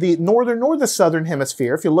the northern nor the southern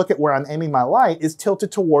hemisphere, if you look at where I'm aiming my light, is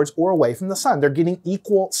tilted towards or away from the sun. They're getting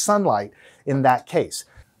equal sunlight in that case.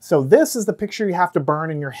 So this is the picture you have to burn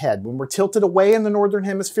in your head. When we're tilted away in the northern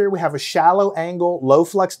hemisphere, we have a shallow angle, low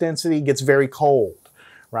flux density, gets very cold,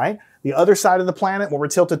 right? The other side of the planet, when we're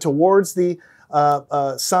tilted towards the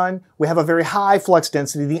sun, we have a very high flux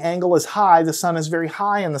density. The angle is high, the sun is very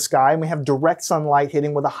high in the sky, and we have direct sunlight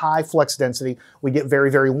hitting with a high flux density. We get very,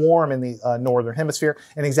 very warm in the northern hemisphere,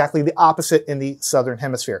 and exactly the opposite in the southern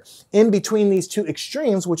hemisphere. In between these two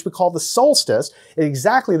extremes, which we call the solstice, at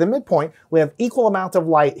exactly the midpoint, we have equal amount of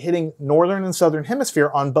light hitting northern and southern hemisphere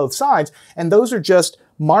on both sides, and those are just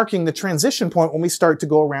marking the transition point when we start to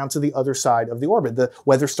go around to the other side of the orbit. The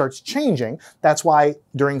weather starts changing. That's why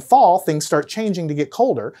during fall, things start changing to get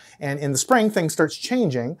colder. And in the spring, things start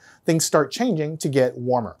changing to get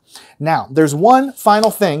warmer. Now, there's one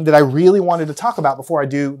final thing that I really wanted to talk about before I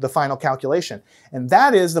do the final calculation. And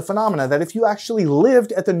that is the phenomena that if you actually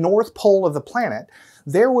lived at the North Pole of the planet,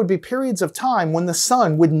 there would be periods of time when the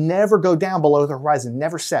sun would never go down below the horizon,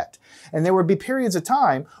 never set. And there would be periods of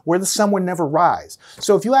time where the sun would never rise.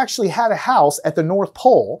 So if you actually had a house at the North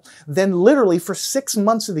Pole, then literally for 6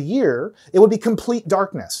 months of the year, it would be complete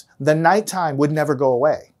darkness. The nighttime would never go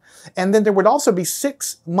away. And then there would also be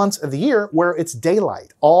 6 months of the year where it's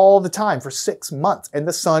daylight all the time for 6 months. And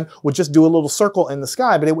the sun would just do a little circle in the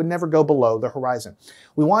sky, but it would never go below the horizon.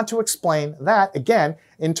 We want to explain that, again,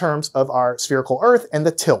 in terms of our spherical Earth and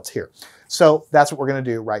the tilt here. So that's what we're going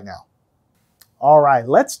to do right now. All right,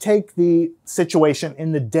 let's take the situation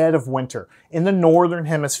in the dead of winter in the northern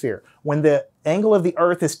hemisphere when the angle of the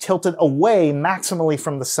Earth is tilted away maximally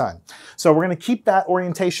from the sun. So we're going to keep that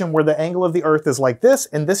orientation where the angle of the Earth is like this,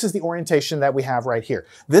 and this is the orientation that we have right here.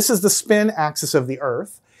 This is the spin axis of the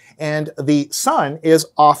Earth, and the sun is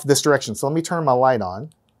off this direction. So let me turn my light on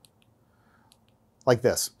like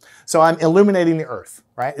this. So I'm illuminating the Earth,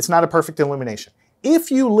 right? It's not a perfect illumination.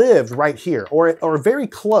 If you lived right here or very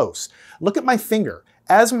close, look at my finger.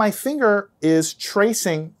 As my finger is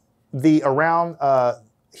tracing the around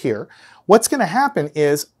here, what's going to happen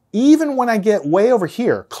is even when I get way over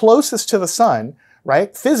here, closest to the sun,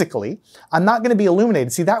 right? Physically, I'm not going to be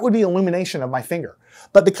illuminated. See, that would be illumination of my finger.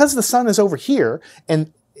 But because the sun is over here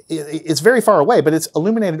and it's very far away, but it's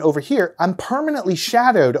illuminated over here, I'm permanently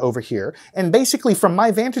shadowed over here. And basically from my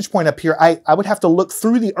vantage point up here, I would have to look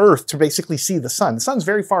through the earth to basically see the sun. The sun's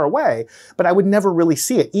very far away, but I would never really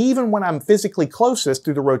see it, even when I'm physically closest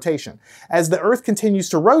through the rotation. As the earth continues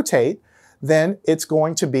to rotate, then it's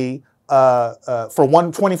going to be for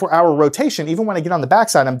one 24-hour rotation. Even when I get on the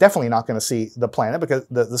backside, I'm definitely not going to see the planet, because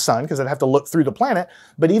the sun, because I'd have to look through the planet.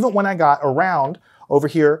 But even when I got around over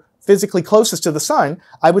here, physically closest to the sun,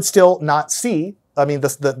 I would still not see. I mean,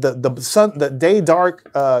 the sun, the day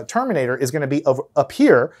dark terminator is going to be up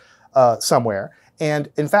here somewhere.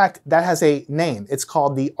 And in fact, that has a name. It's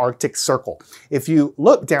called the Arctic Circle. If you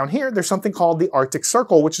look down here, there's something called the Arctic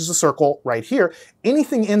Circle, which is a circle right here.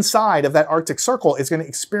 Anything inside of that Arctic Circle is going to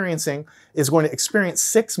experience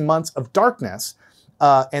 6 months of darkness.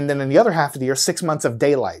 And then in the other half of the year, 6 months of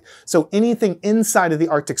daylight. So anything inside of the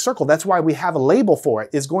Arctic Circle, that's why we have a label for it,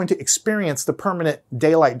 is going to experience the permanent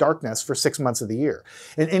daylight darkness for 6 months of the year.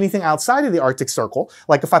 And anything outside of the Arctic Circle,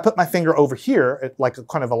 like if I put my finger over here, at like a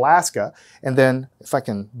kind of Alaska, and then if I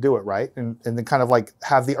can do it right, and then kind of like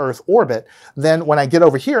have the Earth orbit, then when I get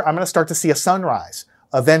over here, I'm going to start to see a sunrise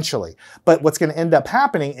eventually. But what's going to end up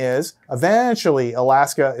happening is eventually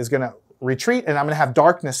Alaska is going to retreat, and I'm going to have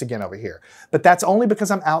darkness again over here. But that's only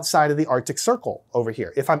because I'm outside of the Arctic Circle over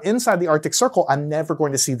here. If I'm inside the Arctic Circle, I'm never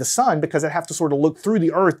going to see the sun, because I have to sort of look through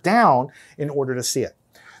the Earth down in order to see it.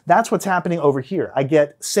 That's what's happening over here. I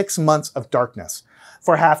get 6 months of darkness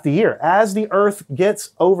for half the year. As the Earth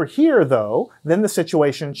gets over here, though, then the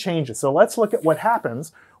situation changes. So let's look at what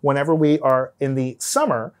happens whenever we are in the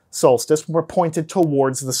summer solstice. We're pointed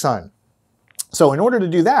towards the sun. So in order to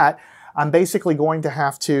do that, I'm basically going to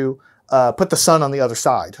have to put the sun on the other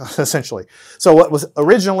side, essentially. So what was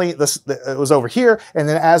originally, it was over here, and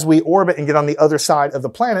then as we orbit and get on the other side of the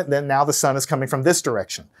planet, then now the sun is coming from this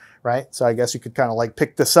direction, right? So I guess you could kind of like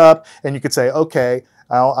pick this up, and you could say, okay,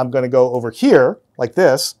 I'm going to go over here like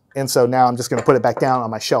this, and so now I'm just going to put it back down on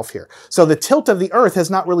my shelf here. So the tilt of the Earth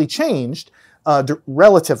has not really changed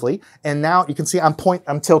relatively, and now you can see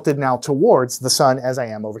I'm tilted now towards the sun as I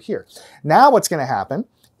am over here. Now what's going to happen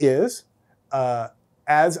is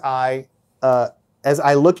as I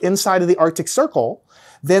look inside of the Arctic Circle,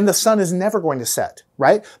 then the sun is never going to set,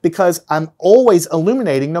 right? Because I'm always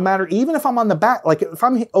illuminating, no matter, even if I'm on the back, like if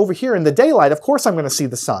I'm over here in the daylight, of course I'm going to see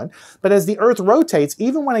the sun. But as the Earth rotates,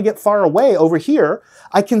 even when I get far away over here,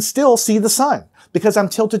 I can still see the sun, because I'm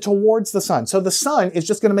tilted towards the sun. So the sun is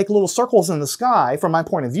just going to make little circles in the sky from my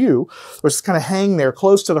point of view, which is kind of hang there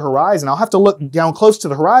close to the horizon. I'll have to look down close to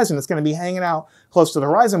the horizon. It's going to be hanging out close to the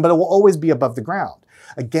horizon, but it will always be above the ground.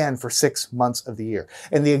 Again, for 6 months of the year.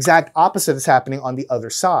 And the exact opposite is happening on the other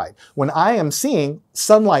side. When I am seeing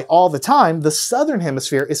sunlight all the time, the southern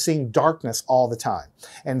hemisphere is seeing darkness all the time,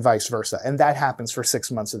 and vice versa. And that happens for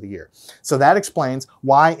 6 months of the year. So that explains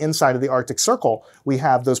why inside of the Arctic Circle, we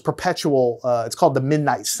have those perpetual, it's called the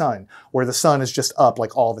midnight sun, where the sun is just up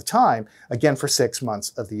like all the time, again for 6 months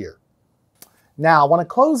of the year. Now, I want to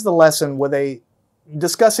close the lesson with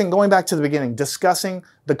going back to the beginning, discussing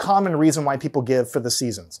the common reason why people give for the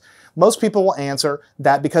seasons. Most people will answer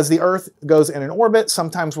that because the Earth goes in an orbit,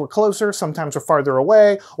 sometimes we're closer, sometimes we're farther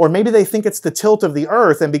away, or maybe they think it's the tilt of the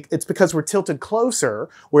Earth and it's because we're tilted closer,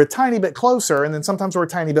 we're a tiny bit closer, and then sometimes we're a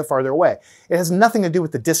tiny bit farther away. It has nothing to do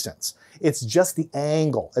with the distance. It's just the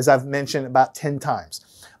angle, as I've mentioned about 10 times.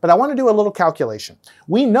 But I want to do a little calculation.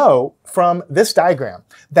 We know from this diagram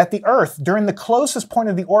that the Earth, during the closest point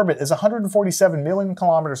of the orbit, is 147 million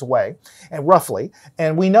kilometers away, and roughly,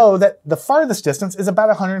 and we know that the farthest distance is about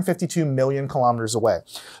 152 million kilometers away.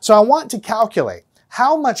 So I want to calculate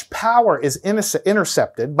how much power is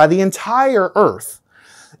intercepted by the entire Earth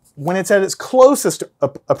when it's at its closest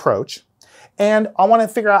approach, and I want to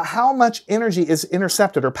figure out how much energy is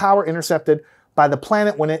intercepted, or power intercepted, by the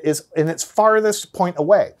planet when it is in its farthest point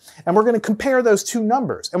away. And we're going to compare those two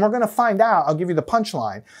numbers. And we're going to find out, I'll give you the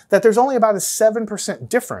punchline, that there's only about a 7%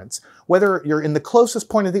 difference whether you're in the closest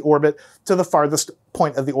point of the orbit to the farthest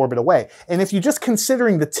point of the orbit away. And if you're just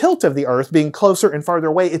considering the tilt of the Earth being closer and farther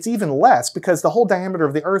away, it's even less, because the whole diameter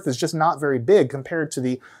of the Earth is just not very big compared to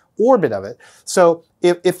the orbit of it. So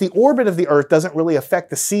if the orbit of the Earth doesn't really affect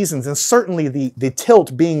the seasons, and certainly the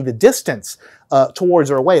tilt being the distance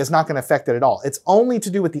towards or away is not going to affect it at all. It's only to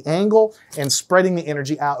do with the angle and spreading the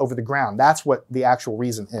energy out over the ground. That's what the actual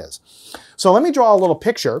reason is. So let me draw a little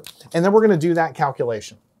picture, and then we're going to do that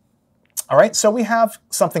calculation. All right, so we have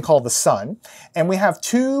something called the sun, and we have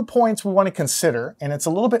 2 points we want to consider, and it's a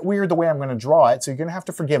little bit weird the way I'm going to draw it, so you're going to have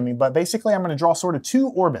to forgive me, but basically I'm going to draw sort of 2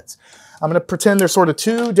 orbits. I'm going to pretend there's sort of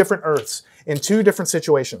 2 different Earths in 2 different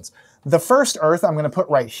situations. The first Earth I'm going to put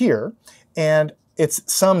right here, and it's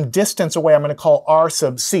some distance away. I'm going to call r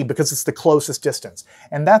sub c because it's the closest distance,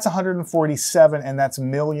 and that's 147, and that's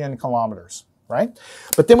million kilometers. Right?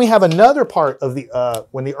 But then we have another part of the,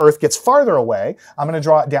 when the Earth gets farther away, I'm going to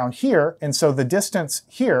draw it down here, and so the distance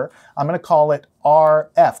here, I'm going to call it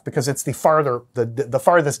RF because it's the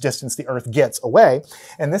farthest distance the Earth gets away,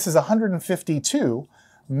 and this is 152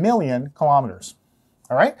 million kilometers.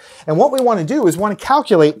 All right? And what we want to do is want to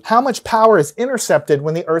calculate how much power is intercepted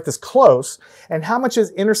when the Earth is close and how much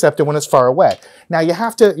is intercepted when it's far away. Now you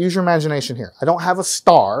have to use your imagination here. I don't have a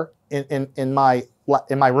star in my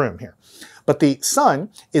room here. But the sun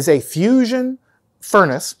is a fusion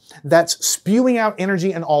furnace that's spewing out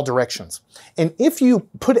energy in all directions. And if you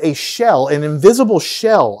put a shell, an invisible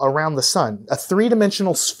shell around the sun, a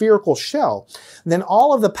 3-dimensional spherical shell, then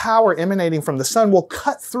all of the power emanating from the sun will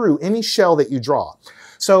cut through any shell that you draw.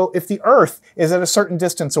 So if the Earth is at a certain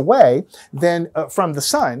distance away from the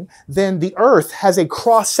sun, then the Earth has a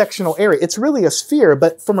cross-sectional area. It's really a sphere,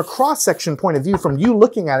 but from a cross-section point of view, from you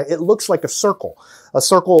looking at it, it looks like a circle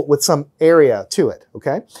with some area to it,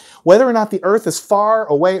 okay? Whether or not the Earth is far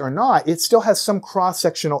away or not, it still has some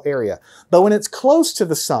cross-sectional area. But when it's close to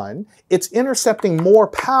the sun, it's intercepting more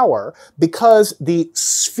power because the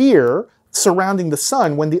sphere surrounding the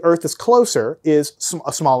sun, when the Earth is closer, is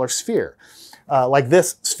a smaller sphere. Like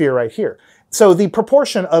this sphere right here. So the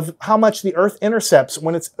proportion of how much the Earth intercepts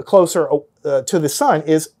when it's closer to the sun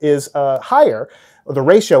is higher, or the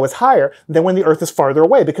ratio is higher than when the Earth is farther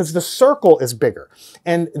away because the circle is bigger.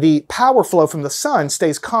 And the power flow from the sun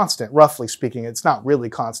stays constant, roughly speaking. It's not really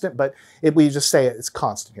constant, but we just say it's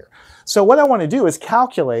constant here. So what I want to do is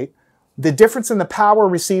calculate the difference in the power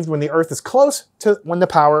received when the Earth is close to when the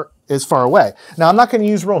power is far away. Now, I'm not going to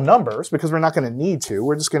use real numbers because we're not going to need to.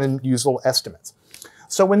 We're just going to use little estimates.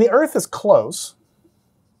 So when the Earth is close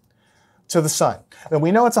to the sun, and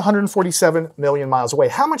we know it's 147 million miles away,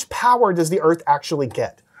 how much power does the Earth actually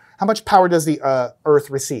get? How much power does the Earth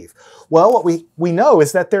receive? Well, what we know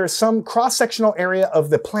is that there is some cross-sectional area of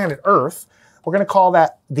the planet Earth. We're going to call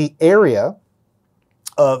that the area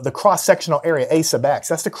of the cross-sectional area, A sub x.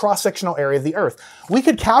 That's the cross-sectional area of the Earth. We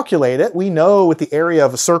could calculate it. We know what the area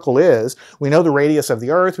of a circle is. We know the radius of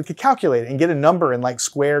the Earth. We could calculate it and get a number in like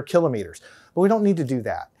square kilometers. But we don't need to do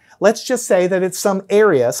that. Let's just say that it's some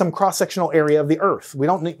area, some cross-sectional area of the Earth. We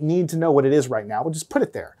don't need to know what it is right now. We'll just put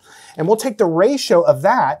it there. And we'll take the ratio of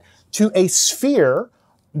that to a sphere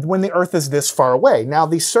when the Earth is this far away. Now,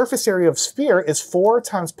 the surface area of sphere is 4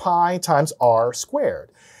 times pi times r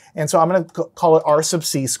squared. And so I'm going to call it r sub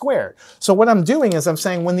c squared. So what I'm doing is I'm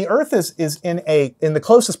saying when the Earth is in the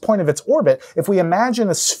closest point of its orbit, if we imagine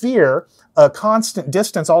a sphere, a constant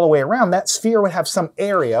distance all the way around, that sphere would have some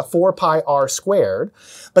area, 4 pi r squared,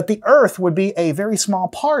 but the Earth would be a very small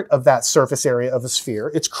part of that surface area of a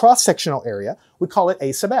sphere. Its cross-sectional area, we call it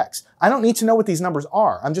a sub x. I don't need to know what these numbers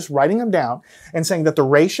are. I'm just writing them down and saying that the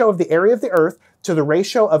ratio of the area of the Earth to the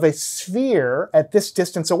ratio of a sphere at this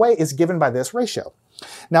distance away is given by this ratio.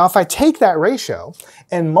 Now, if I take that ratio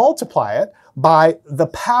and multiply it by the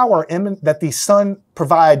power that the sun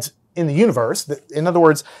provides in the universe, in other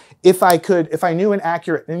words, if I knew an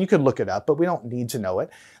accurate, and you could look it up, but we don't need to know it,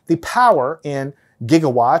 the power in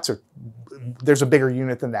gigawatts, or there's a bigger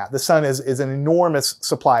unit than that. The sun is an enormous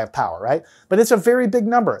supply of power, right? But it's a very big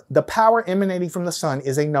number. The power emanating from the sun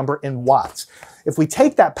is a number in watts. If we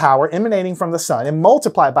take that power emanating from the sun and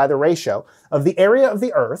multiply it by the ratio of the area of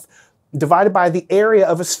the Earth divided by the area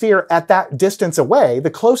of a sphere at that distance away, the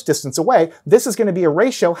close distance away, this is going to be a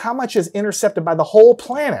ratio, how much is intercepted by the whole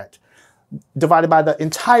planet divided by the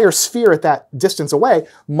entire sphere at that distance away,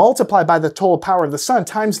 multiplied by the total power of the sun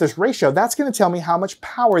times this ratio. That's going to tell me how much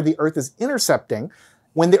power the Earth is intercepting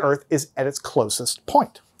when the Earth is at its closest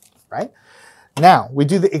point, right? Now, we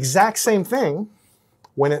do the exact same thing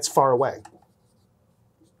when it's far away.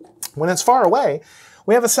 When it's far away,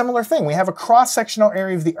 we have a similar thing. We have a cross-sectional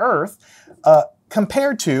area of the Earth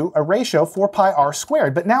compared to a ratio 4 pi r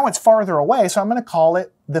squared. But now it's farther away, so I'm going to call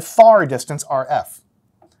it the far distance RF.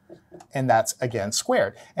 And that's, again,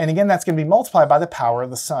 squared. And again, that's going to be multiplied by the power of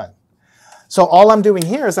the sun. So all I'm doing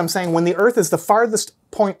here is I'm saying when the Earth is the farthest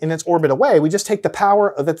point in its orbit away, we just take the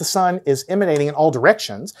power that the sun is emanating in all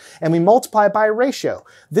directions, and we multiply it by a ratio.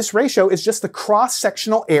 This ratio is just the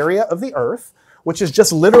cross-sectional area of the Earth, which is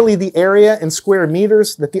just literally the area in square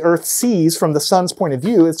meters that the Earth sees from the sun's point of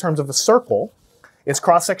view in terms of a circle, its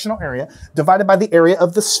cross-sectional area, divided by the area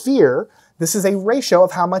of the sphere This is a ratio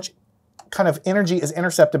of how much kind of energy is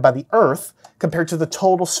intercepted by the Earth compared to the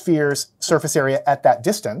total sphere's surface area at that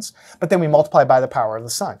distance, but then we multiply by the power of the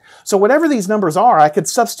sun. So whatever these numbers are, I could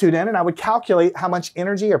substitute in and I would calculate how much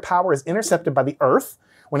energy or power is intercepted by the Earth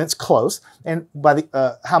when it's close, and by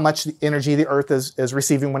the, how much energy the Earth is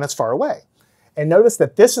receiving when it's far away. And notice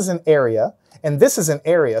that this is an area, and this is an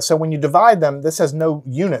area, so when you divide them, this has no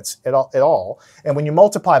units at all. And when you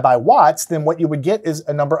multiply by watts, then what you would get is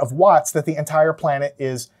a number of watts that the entire planet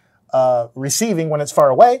is receiving when it's far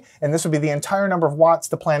away, and this would be the entire number of watts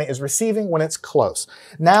the planet is receiving when it's close.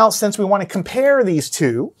 Now, since we want to compare these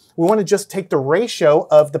two, we want to just take the ratio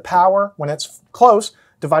of the power when it's close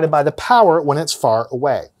divided by the power when it's far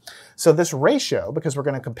away. So this ratio, because we're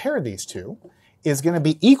going to compare these two, is going to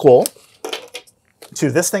be equal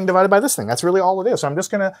to this thing divided by this thing. That's really all it is. So I'm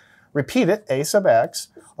just going to repeat it, a sub x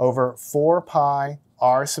over 4 pi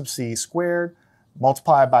r sub c squared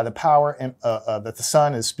multiplied by the power that the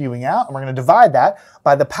sun is spewing out, and we're going to divide that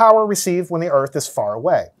by the power received when the Earth is far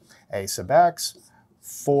away. A sub x,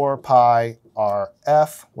 4 pi r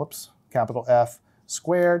f, whoops, capital F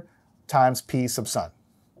squared times p sub sun.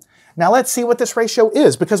 Now let's see what this ratio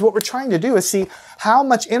is, because what we're trying to do is see how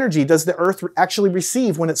much energy does the Earth actually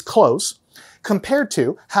receive when it's close, compared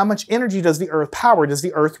to how much energy does the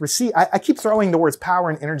Earth receive. I keep throwing the words power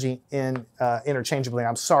and energy in interchangeably, and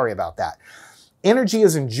I'm sorry about that. Energy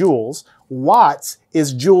is in joules, watts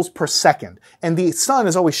is joules per second. And the sun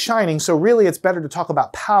is always shining, so really it's better to talk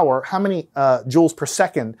about power, how many joules per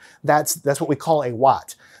second, that's what we call a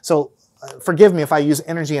watt. So forgive me if I use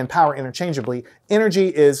energy and power interchangeably. Energy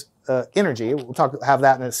is energy, we'll have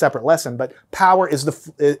that in a separate lesson, but power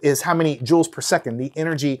is how many joules per second, the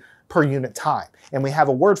energy per unit time. And we have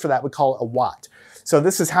a word for that, we call it a watt. So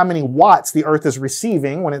this is how many watts the Earth is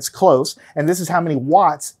receiving when it's close, and this is how many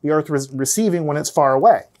watts the Earth is receiving when it's far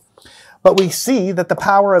away. But we see that the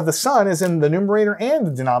power of the sun is in the numerator and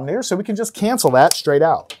the denominator, so we can just cancel that straight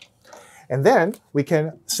out. And then we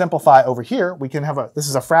can simplify over here. We can have this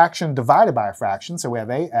is a fraction divided by a fraction, so we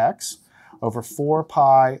have ax over 4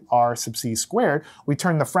 pi r sub c squared. We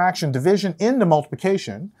turn the fraction division into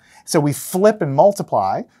multiplication, so we flip and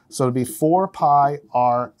multiply, so it'll be 4 pi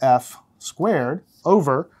r f squared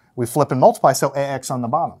over, we flip and multiply, so ax on the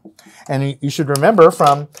bottom. And you should remember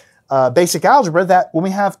from basic algebra that when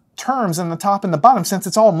we have terms in the top and the bottom, since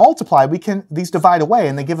it's all multiplied, these divide away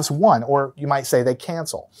and they give us 1, or you might say they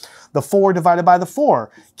cancel. The 4 divided by the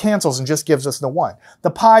 4 cancels and just gives us the 1.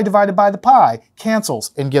 The pi divided by the pi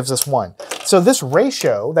cancels and gives us 1. So this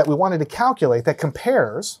ratio that we wanted to calculate that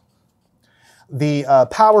compares the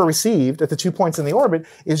power received at the 2 points in the orbit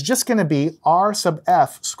is just going to be r sub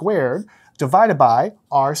f squared divided by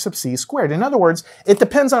r sub c squared. In other words, it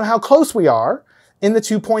depends on how close we are in the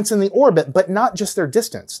 2 points in the orbit, but not just their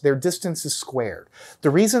distance. Their distance is squared. The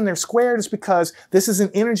reason they're squared is because this is an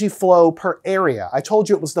energy flow per area. I told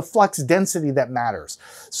you it was the flux density that matters.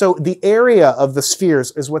 So the area of the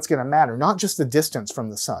spheres is what's going to matter, not just the distance from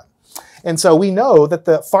the sun. And so we know that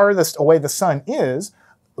the farthest away the sun is,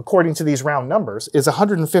 according to these round numbers, is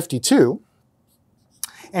 152.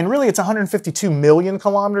 And really it's 152 million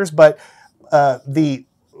kilometers, but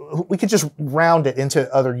we could just round it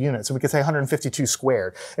into other units. So we could say 152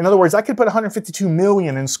 squared. In other words, I could put 152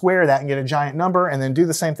 million and square that and get a giant number, and then do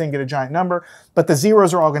the same thing, get a giant number, but the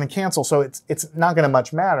zeros are all going to cancel, so it's not going to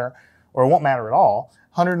much matter, or it won't matter at all.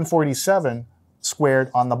 147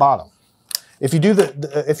 squared on the bottom. If you do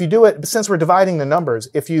it, since we're dividing the numbers,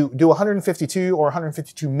 if you do 152 or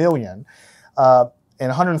 152 million, and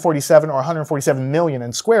 147 or 147 million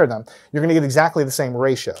and square them, you're going to get exactly the same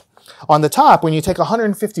ratio. On the top, when you take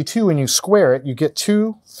 152 and you square it, you get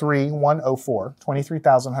 23104,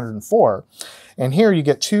 23,104. And here you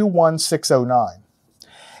get 21609.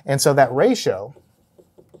 And so that ratio,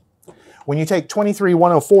 when you take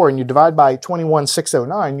 23,104 and you divide by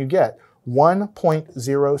 21,609, you get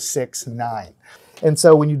 1.069. And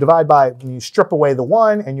so when you strip away the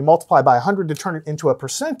 1 and you multiply by 100 to turn it into a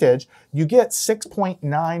percentage, you get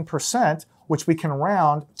 6.9%, which we can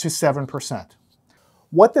round to 7%.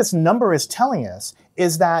 What this number is telling us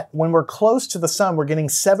is that when we're close to the sun, we're getting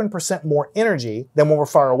 7% more energy than when we're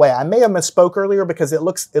far away. I may have misspoke earlier because it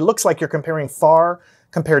looks like you're comparing far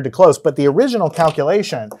compared to close, but the original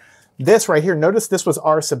calculation, this right here, notice this was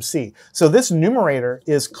r sub c. So this numerator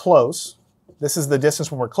is close. This is the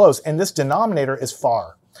distance when we're close, and this denominator is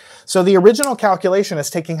far. So the original calculation is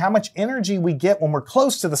taking how much energy we get when we're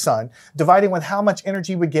close to the sun, dividing with how much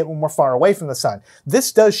energy we get when we're far away from the sun.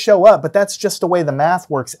 This does show up, but that's just the way the math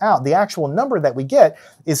works out. The actual number that we get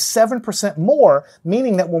is 7% more,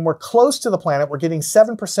 meaning that when we're close to the planet, we're getting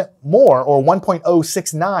 7% more, or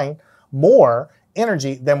 1.069 more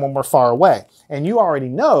energy than when we're far away. And you already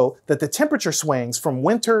know that the temperature swings from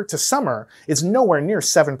winter to summer is nowhere near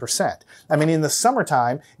 7%. I mean, in the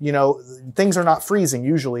summertime, you know, things are not freezing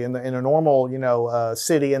usually in a normal, you know,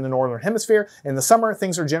 city in the northern hemisphere. In the summer,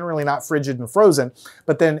 things are generally not frigid and frozen.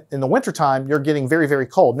 But then in the wintertime, you're getting very, very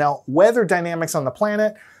cold. Now, weather dynamics on the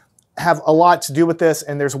planet have a lot to do with this,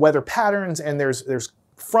 and there's weather patterns, and there's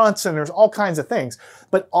fronts, and there's all kinds of things.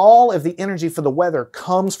 But all of the energy for the weather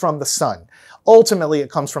comes from the sun. Ultimately,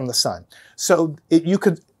 it comes from the sun. So you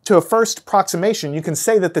could, to a first approximation, you can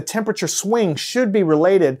say that the temperature swing should be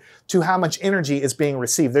related to how much energy is being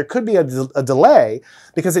received. There could be a delay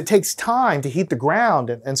because it takes time to heat the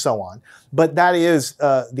ground and so on. But that is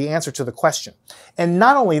the answer to the question. And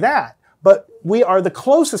not only that, but we are the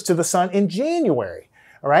closest to the sun in January.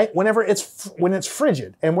 All right, when it's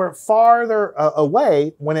frigid, and we're farther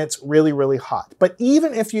away when it's really, really hot. But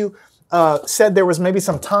even if you said there was maybe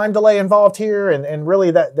some time delay involved here, and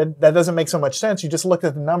really that doesn't make so much sense, you just looked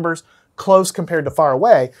at the numbers close compared to far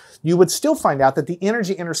away, you would still find out that the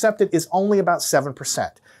energy intercepted is only about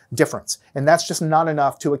 7% difference. And that's just not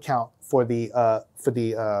enough to account for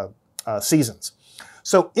the seasons.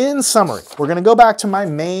 So in summary, we're going to go back to my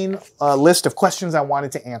main list of questions I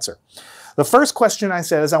wanted to answer. The first question I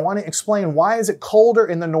said is I want to explain why is it colder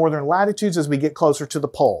in the northern latitudes as we get closer to the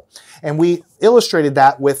pole. And we illustrated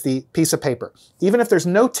that with the piece of paper. Even if there's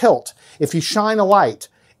no tilt, if you shine a light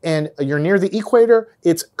and you're near the equator,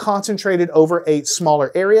 it's concentrated over a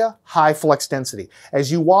smaller area, high flux density. As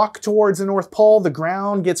you walk towards the North Pole, the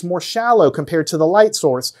ground gets more shallow compared to the light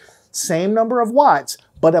source. Same number of watts,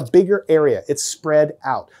 but a bigger area. It's spread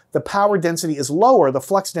out. The power density is lower, the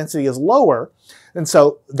flux density is lower, and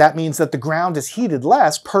so that means that the ground is heated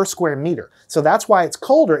less per square meter. So that's why it's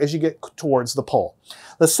colder as you get towards the pole.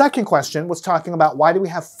 The second question was talking about why do we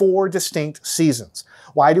have 4 distinct seasons?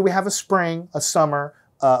 Why do we have a spring, a summer,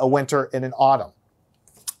 a winter, and an autumn?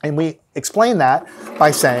 And we explain that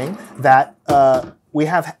by saying that we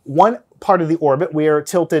have one part of the orbit, we are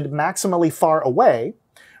tilted maximally far away,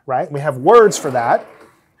 right? We have words for that.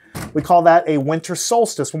 We call that a winter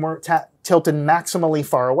solstice when we're tilted maximally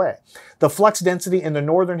far away. The flux density in the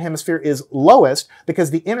northern hemisphere is lowest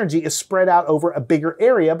because the energy is spread out over a bigger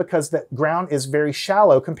area because the ground is very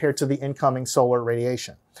shallow compared to the incoming solar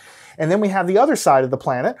radiation. And then we have the other side of the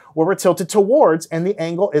planet where we're tilted towards, and the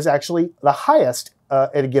angle is actually the highest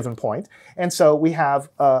at a given point. And so we have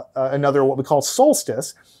another what we call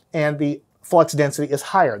solstice, and the flux density is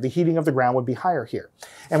higher. The heating of the ground would be higher here.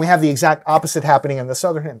 And we have the exact opposite happening in the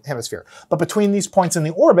southern hemisphere. But between these points in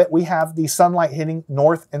the orbit, we have the sunlight hitting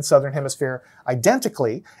north and southern hemisphere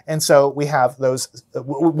identically. And so we have those,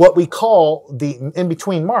 what we call the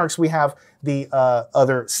in-between marks, we have the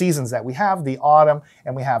other seasons that we have, the autumn,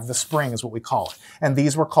 and we have the spring is what we call it. And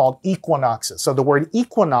these were called equinoxes. So the word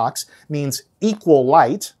equinox means equal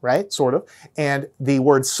light, right, sort of, and the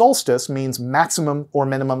word solstice means maximum or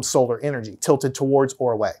minimum solar energy, tilted towards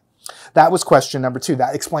or away. That was question number 2.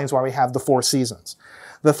 That explains why we have the 4 seasons.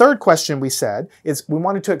 The third question we said is we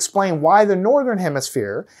wanted to explain why the northern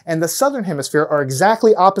hemisphere and the southern hemisphere are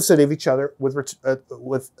exactly opposite of each other with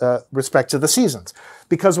respect to the seasons.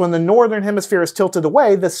 Because when the northern hemisphere is tilted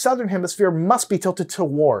away, the southern hemisphere must be tilted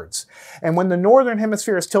towards. And when the northern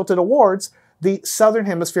hemisphere is tilted towards, the southern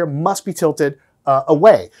hemisphere must be tilted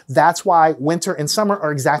away. That's why winter and summer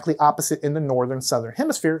are exactly opposite in the northern southern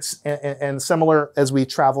hemispheres and similar as we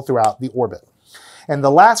travel throughout the orbit. And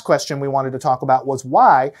the last question we wanted to talk about was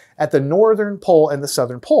why at the northern pole and the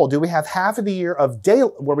southern pole do we have half of the year of day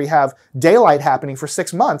where we have daylight happening for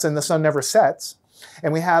 6 months and the sun never sets,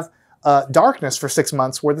 and we have darkness for 6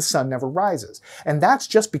 months where the sun never rises. And that's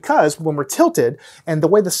just because when we're tilted and the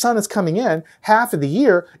way the sun is coming in, half of the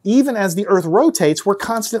year, even as the earth rotates, we're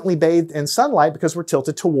constantly bathed in sunlight because we're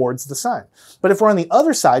tilted towards the sun. But if we're on the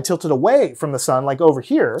other side, tilted away from the sun, like over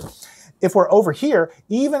here, if we're over here,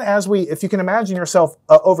 even as if you can imagine yourself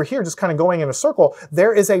over here just kind of going in a circle,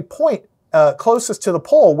 there is a point closest to the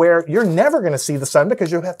pole where you're never going to see the sun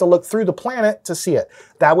because you have to look through the planet to see it.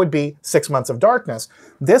 That would be 6 months of darkness.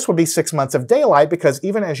 This would be 6 months of daylight because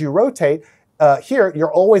even as you rotate here,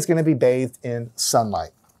 you're always going to be bathed in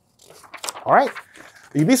sunlight. All right.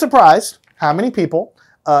 You'd be surprised how many people,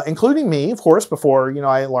 including me, of course, before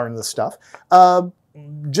I learned this stuff,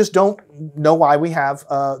 just don't know why we have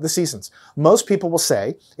the seasons. Most people will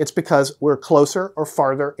say it's because we're closer or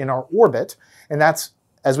farther in our orbit, and that's,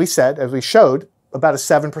 as we said, as we showed, about a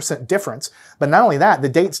 7% difference. But not only that, the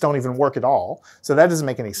dates don't even work at all. So that doesn't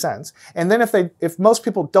make any sense. And then if most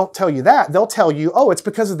people don't tell you that, they'll tell you, oh, it's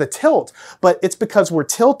because of the tilt, but it's because we're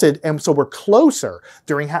tilted and so we're closer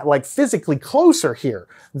during, like physically closer here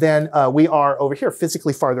than we are over here,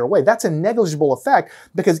 physically farther away. That's a negligible effect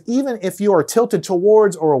because even if you are tilted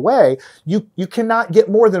towards or away, you cannot get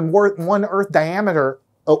more than 1 Earth diameter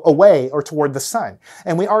away or toward the sun.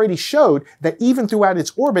 And we already showed that even throughout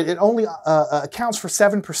its orbit, it only accounts for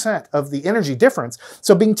 7% of the energy difference.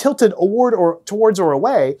 So being tilted towards or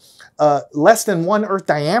away, less than 1 Earth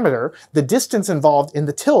diameter, the distance involved in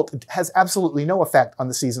the tilt has absolutely no effect on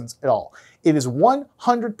the seasons at all. It is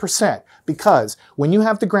 100% because when you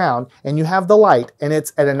have the ground and you have the light and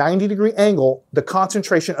it's at a 90-degree angle, the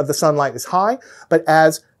concentration of the sunlight is high, but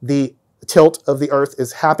as the tilt of the Earth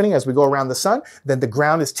is happening as we go around the sun, then the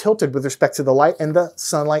ground is tilted with respect to the light and the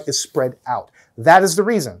sunlight is spread out. That is the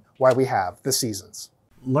reason why we have the seasons.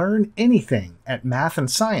 Learn anything at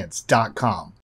mathandscience.com.